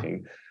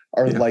risk-taking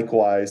are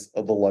likewise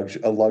a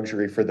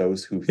luxury for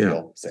those who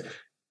feel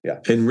safe. Yeah.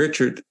 And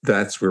Richard,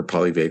 that's where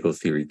polyvagal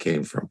theory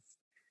came from.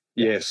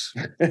 Yes.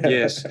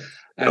 Yes.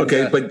 And,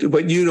 okay,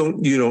 but you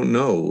don't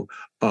know.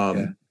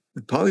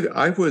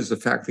 I was a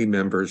faculty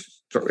member at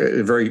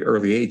a very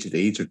early age. At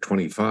the age of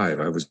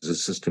 25, I was an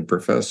assistant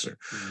professor.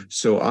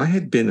 So I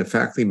had been a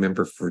faculty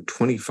member for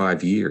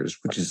 25 years,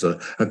 which is a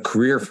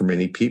career for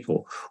many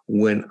people.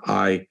 When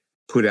I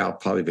put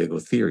out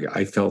polyvagal theory,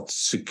 I felt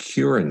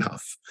secure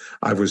enough.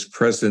 I was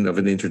president of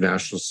an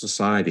international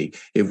society.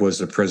 It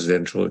was a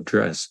presidential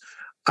address.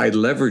 I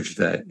leveraged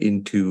that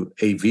into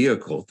a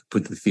vehicle to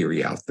put the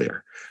theory out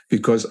there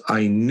because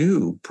I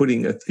knew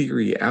putting a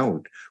theory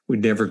out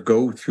would never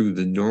go through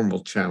the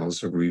normal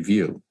channels of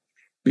review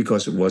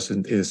because it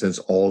wasn't, in a sense,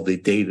 all the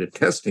data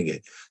testing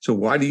it. So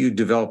why do you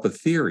develop a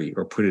theory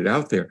or put it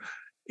out there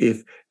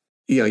if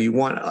you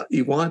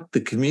want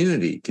the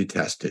community to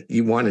test it?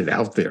 You want it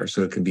out there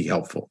so it can be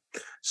helpful.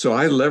 So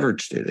I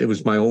leveraged it. It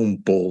was my own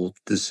bold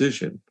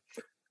decision.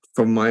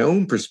 From my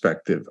own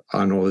perspective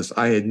on all this,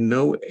 I had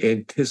no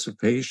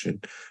anticipation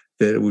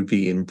that it would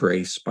be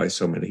embraced by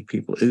so many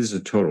people. It is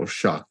a total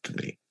shock to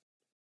me.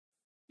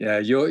 Yeah,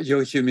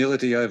 your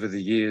humility over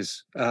the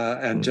years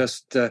and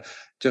just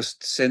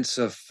sense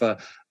of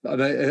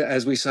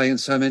as we say in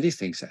so many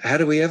things, how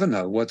do we ever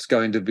know what's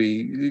going to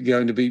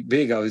be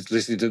big? I was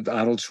listening to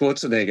Arnold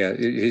Schwarzenegger,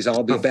 his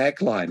 "I'll be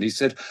back" line. He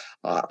said,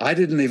 "I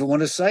didn't even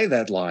want to say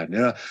that line,"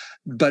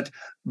 but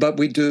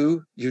we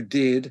do. You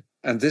did.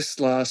 And this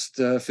last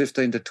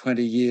 15 to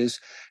 20 years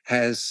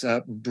has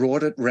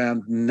brought it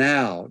round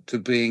now to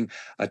being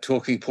a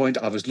talking point.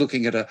 I was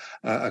looking at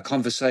a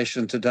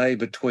conversation today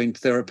between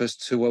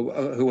therapists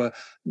who are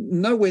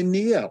nowhere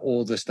near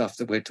all the stuff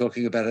that we're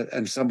talking about.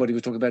 And somebody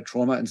was talking about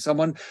trauma, and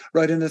someone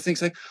wrote in a thing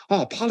saying,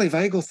 "Oh,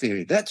 polyvagal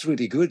theory, that's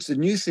really good. It's a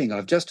new thing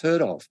I've just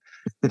heard of."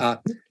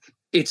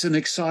 It's an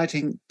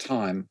exciting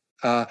time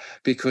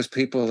because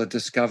people are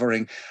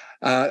discovering,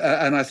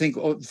 and I think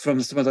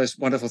from some of those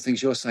wonderful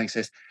things you're saying,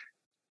 Seth,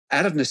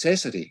 out of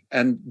necessity,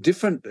 and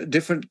different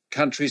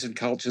countries and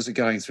cultures are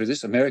going through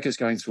this. America's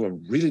going through a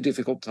really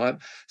difficult time.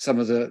 Some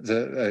of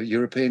the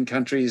European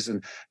countries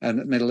and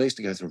Middle East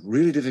are going through a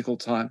really difficult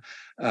time.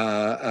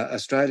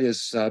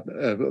 Australia's a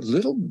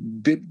little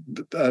bit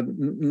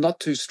not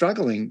too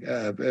struggling,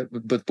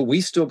 but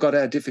we still got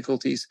our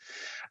difficulties.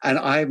 And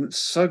I'm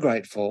so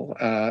grateful,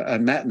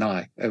 and Matt and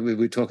I, we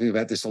were talking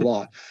about this a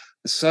lot,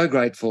 so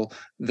grateful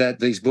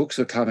that these books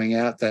are coming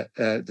out, that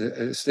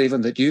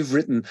Stephen, that you've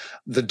written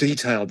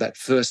that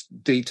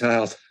first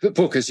detailed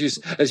book, as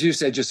you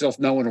said yourself,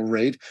 no one will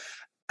read.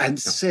 And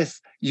Seth,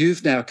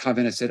 you've now come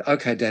in and said,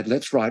 "Okay, Dad,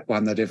 let's write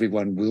one that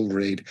everyone will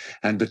read."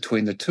 And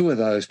between the two of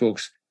those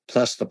books,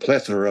 plus the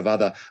plethora of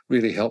other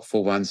really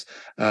helpful ones,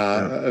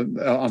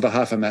 on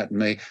behalf of Matt and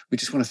me, we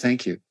just want to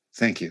thank you.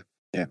 Thank you.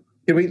 Yeah.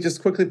 Can we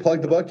just quickly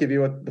plug the book, give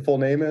you what the full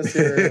name is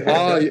here?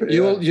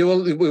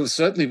 We'll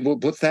certainly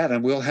put that,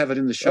 and we'll have it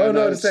in the show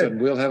notes, and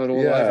we'll have it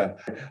all over.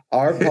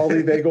 Our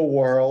Polyvagal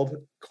World,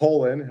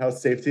 How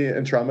Safety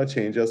and Trauma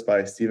Change Us,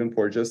 by Stephen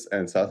Porges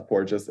and Seth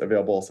Porges,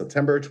 available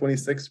September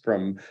 26th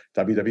from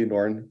W.W.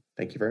 Norton.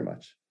 Thank you very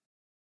much.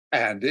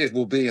 And it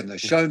will be in the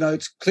show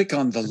notes. Click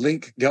on the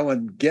link, go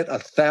and get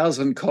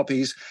 1,000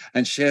 copies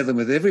and share them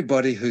with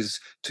everybody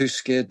who's too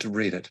scared to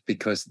read it,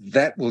 because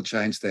that will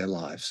change their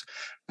lives.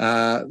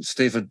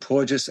 Stephen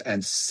Porges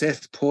and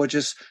Seth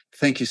Porges,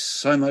 thank you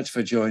so much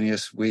for joining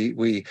us.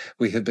 We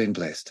have been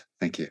blessed.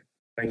 Thank you.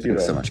 Thank you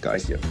so much,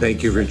 guys.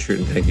 Thank you, Richard,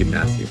 and thank you,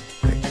 Matthew.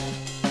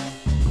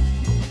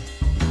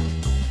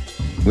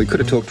 We could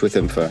have talked with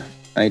him for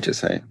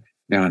ages, hey?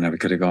 No, we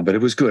could have gone, but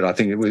it was good. I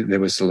think there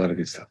was a lot of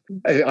good stuff.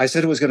 I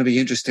said it was going to be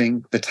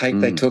interesting, the take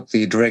they took,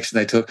 the direction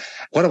they took,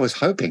 what I was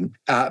hoping,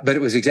 but it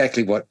was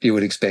exactly what you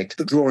would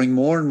expect, drawing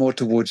more and more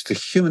towards the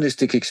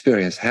humanistic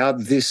experience, how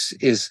this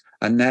is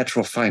a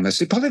natural frame.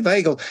 See,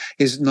 polyvagal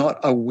is not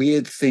a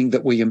weird thing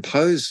that we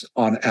impose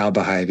on our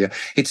behavior.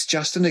 It's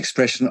just an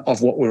expression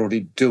of what we're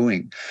already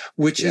doing,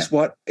 which is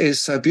what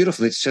is so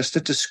beautiful. It's just a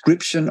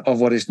description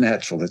of what is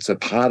natural. It's a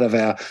part of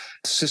our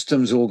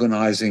systems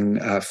organizing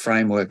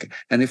framework.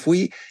 And if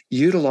we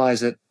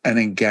utilize it and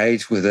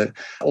engage with it,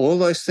 all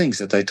those things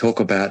that they talk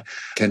about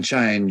can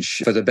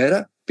change for the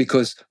better,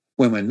 because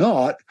when we're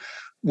not,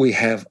 we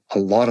have a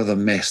lot of the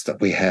mess that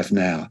we have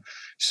now.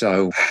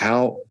 So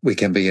how we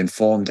can be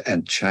informed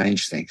and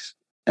change things.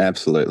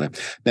 Absolutely.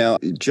 Now,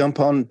 jump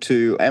on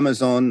to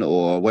Amazon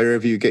or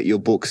wherever you get your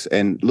books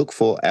and look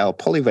for our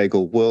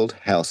Polyvagal World,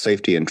 How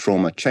Safety and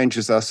Trauma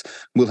Changes Us.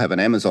 We'll have an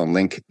Amazon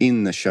link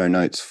in the show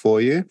notes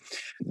for you.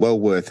 Well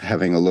worth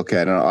having a look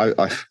at. And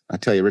I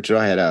tell you, Richard,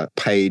 I had a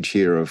page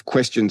here of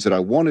questions that I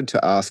wanted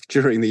to ask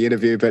during the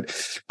interview, but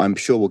I'm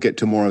sure we'll get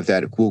to more of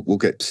that. We'll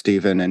get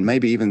Stephen and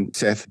maybe even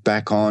Seth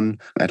back on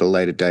at a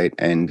later date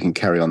and can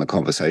carry on the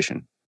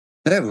conversation.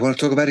 Yeah, we want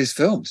to talk about his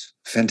films.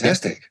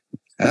 Fantastic.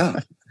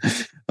 Yeah.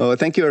 Well,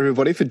 thank you,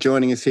 everybody, for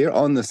joining us here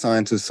on the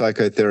Science of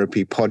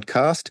Psychotherapy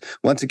podcast.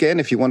 Once again,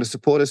 if you want to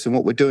support us in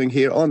what we're doing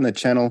here on the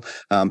channel,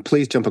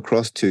 please jump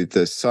across to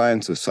the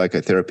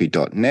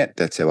scienceofpsychotherapy.net.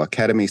 That's our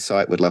academy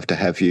site. We'd love to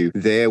have you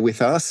there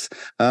with us.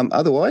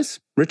 Otherwise,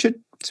 Richard,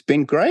 it's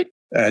been great.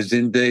 As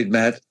indeed,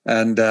 Matt.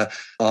 And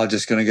I'm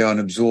just going to go and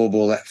absorb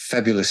all that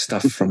fabulous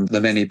stuff from the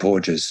many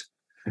Porges.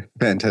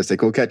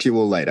 Fantastic. We'll catch you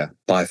all later.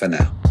 Bye for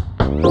now.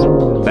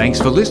 Thanks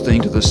for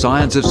listening to the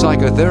Science of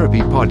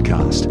Psychotherapy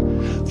podcast.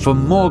 For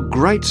more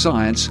great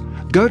science,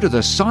 go to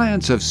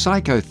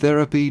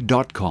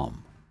thescienceofpsychotherapy.com.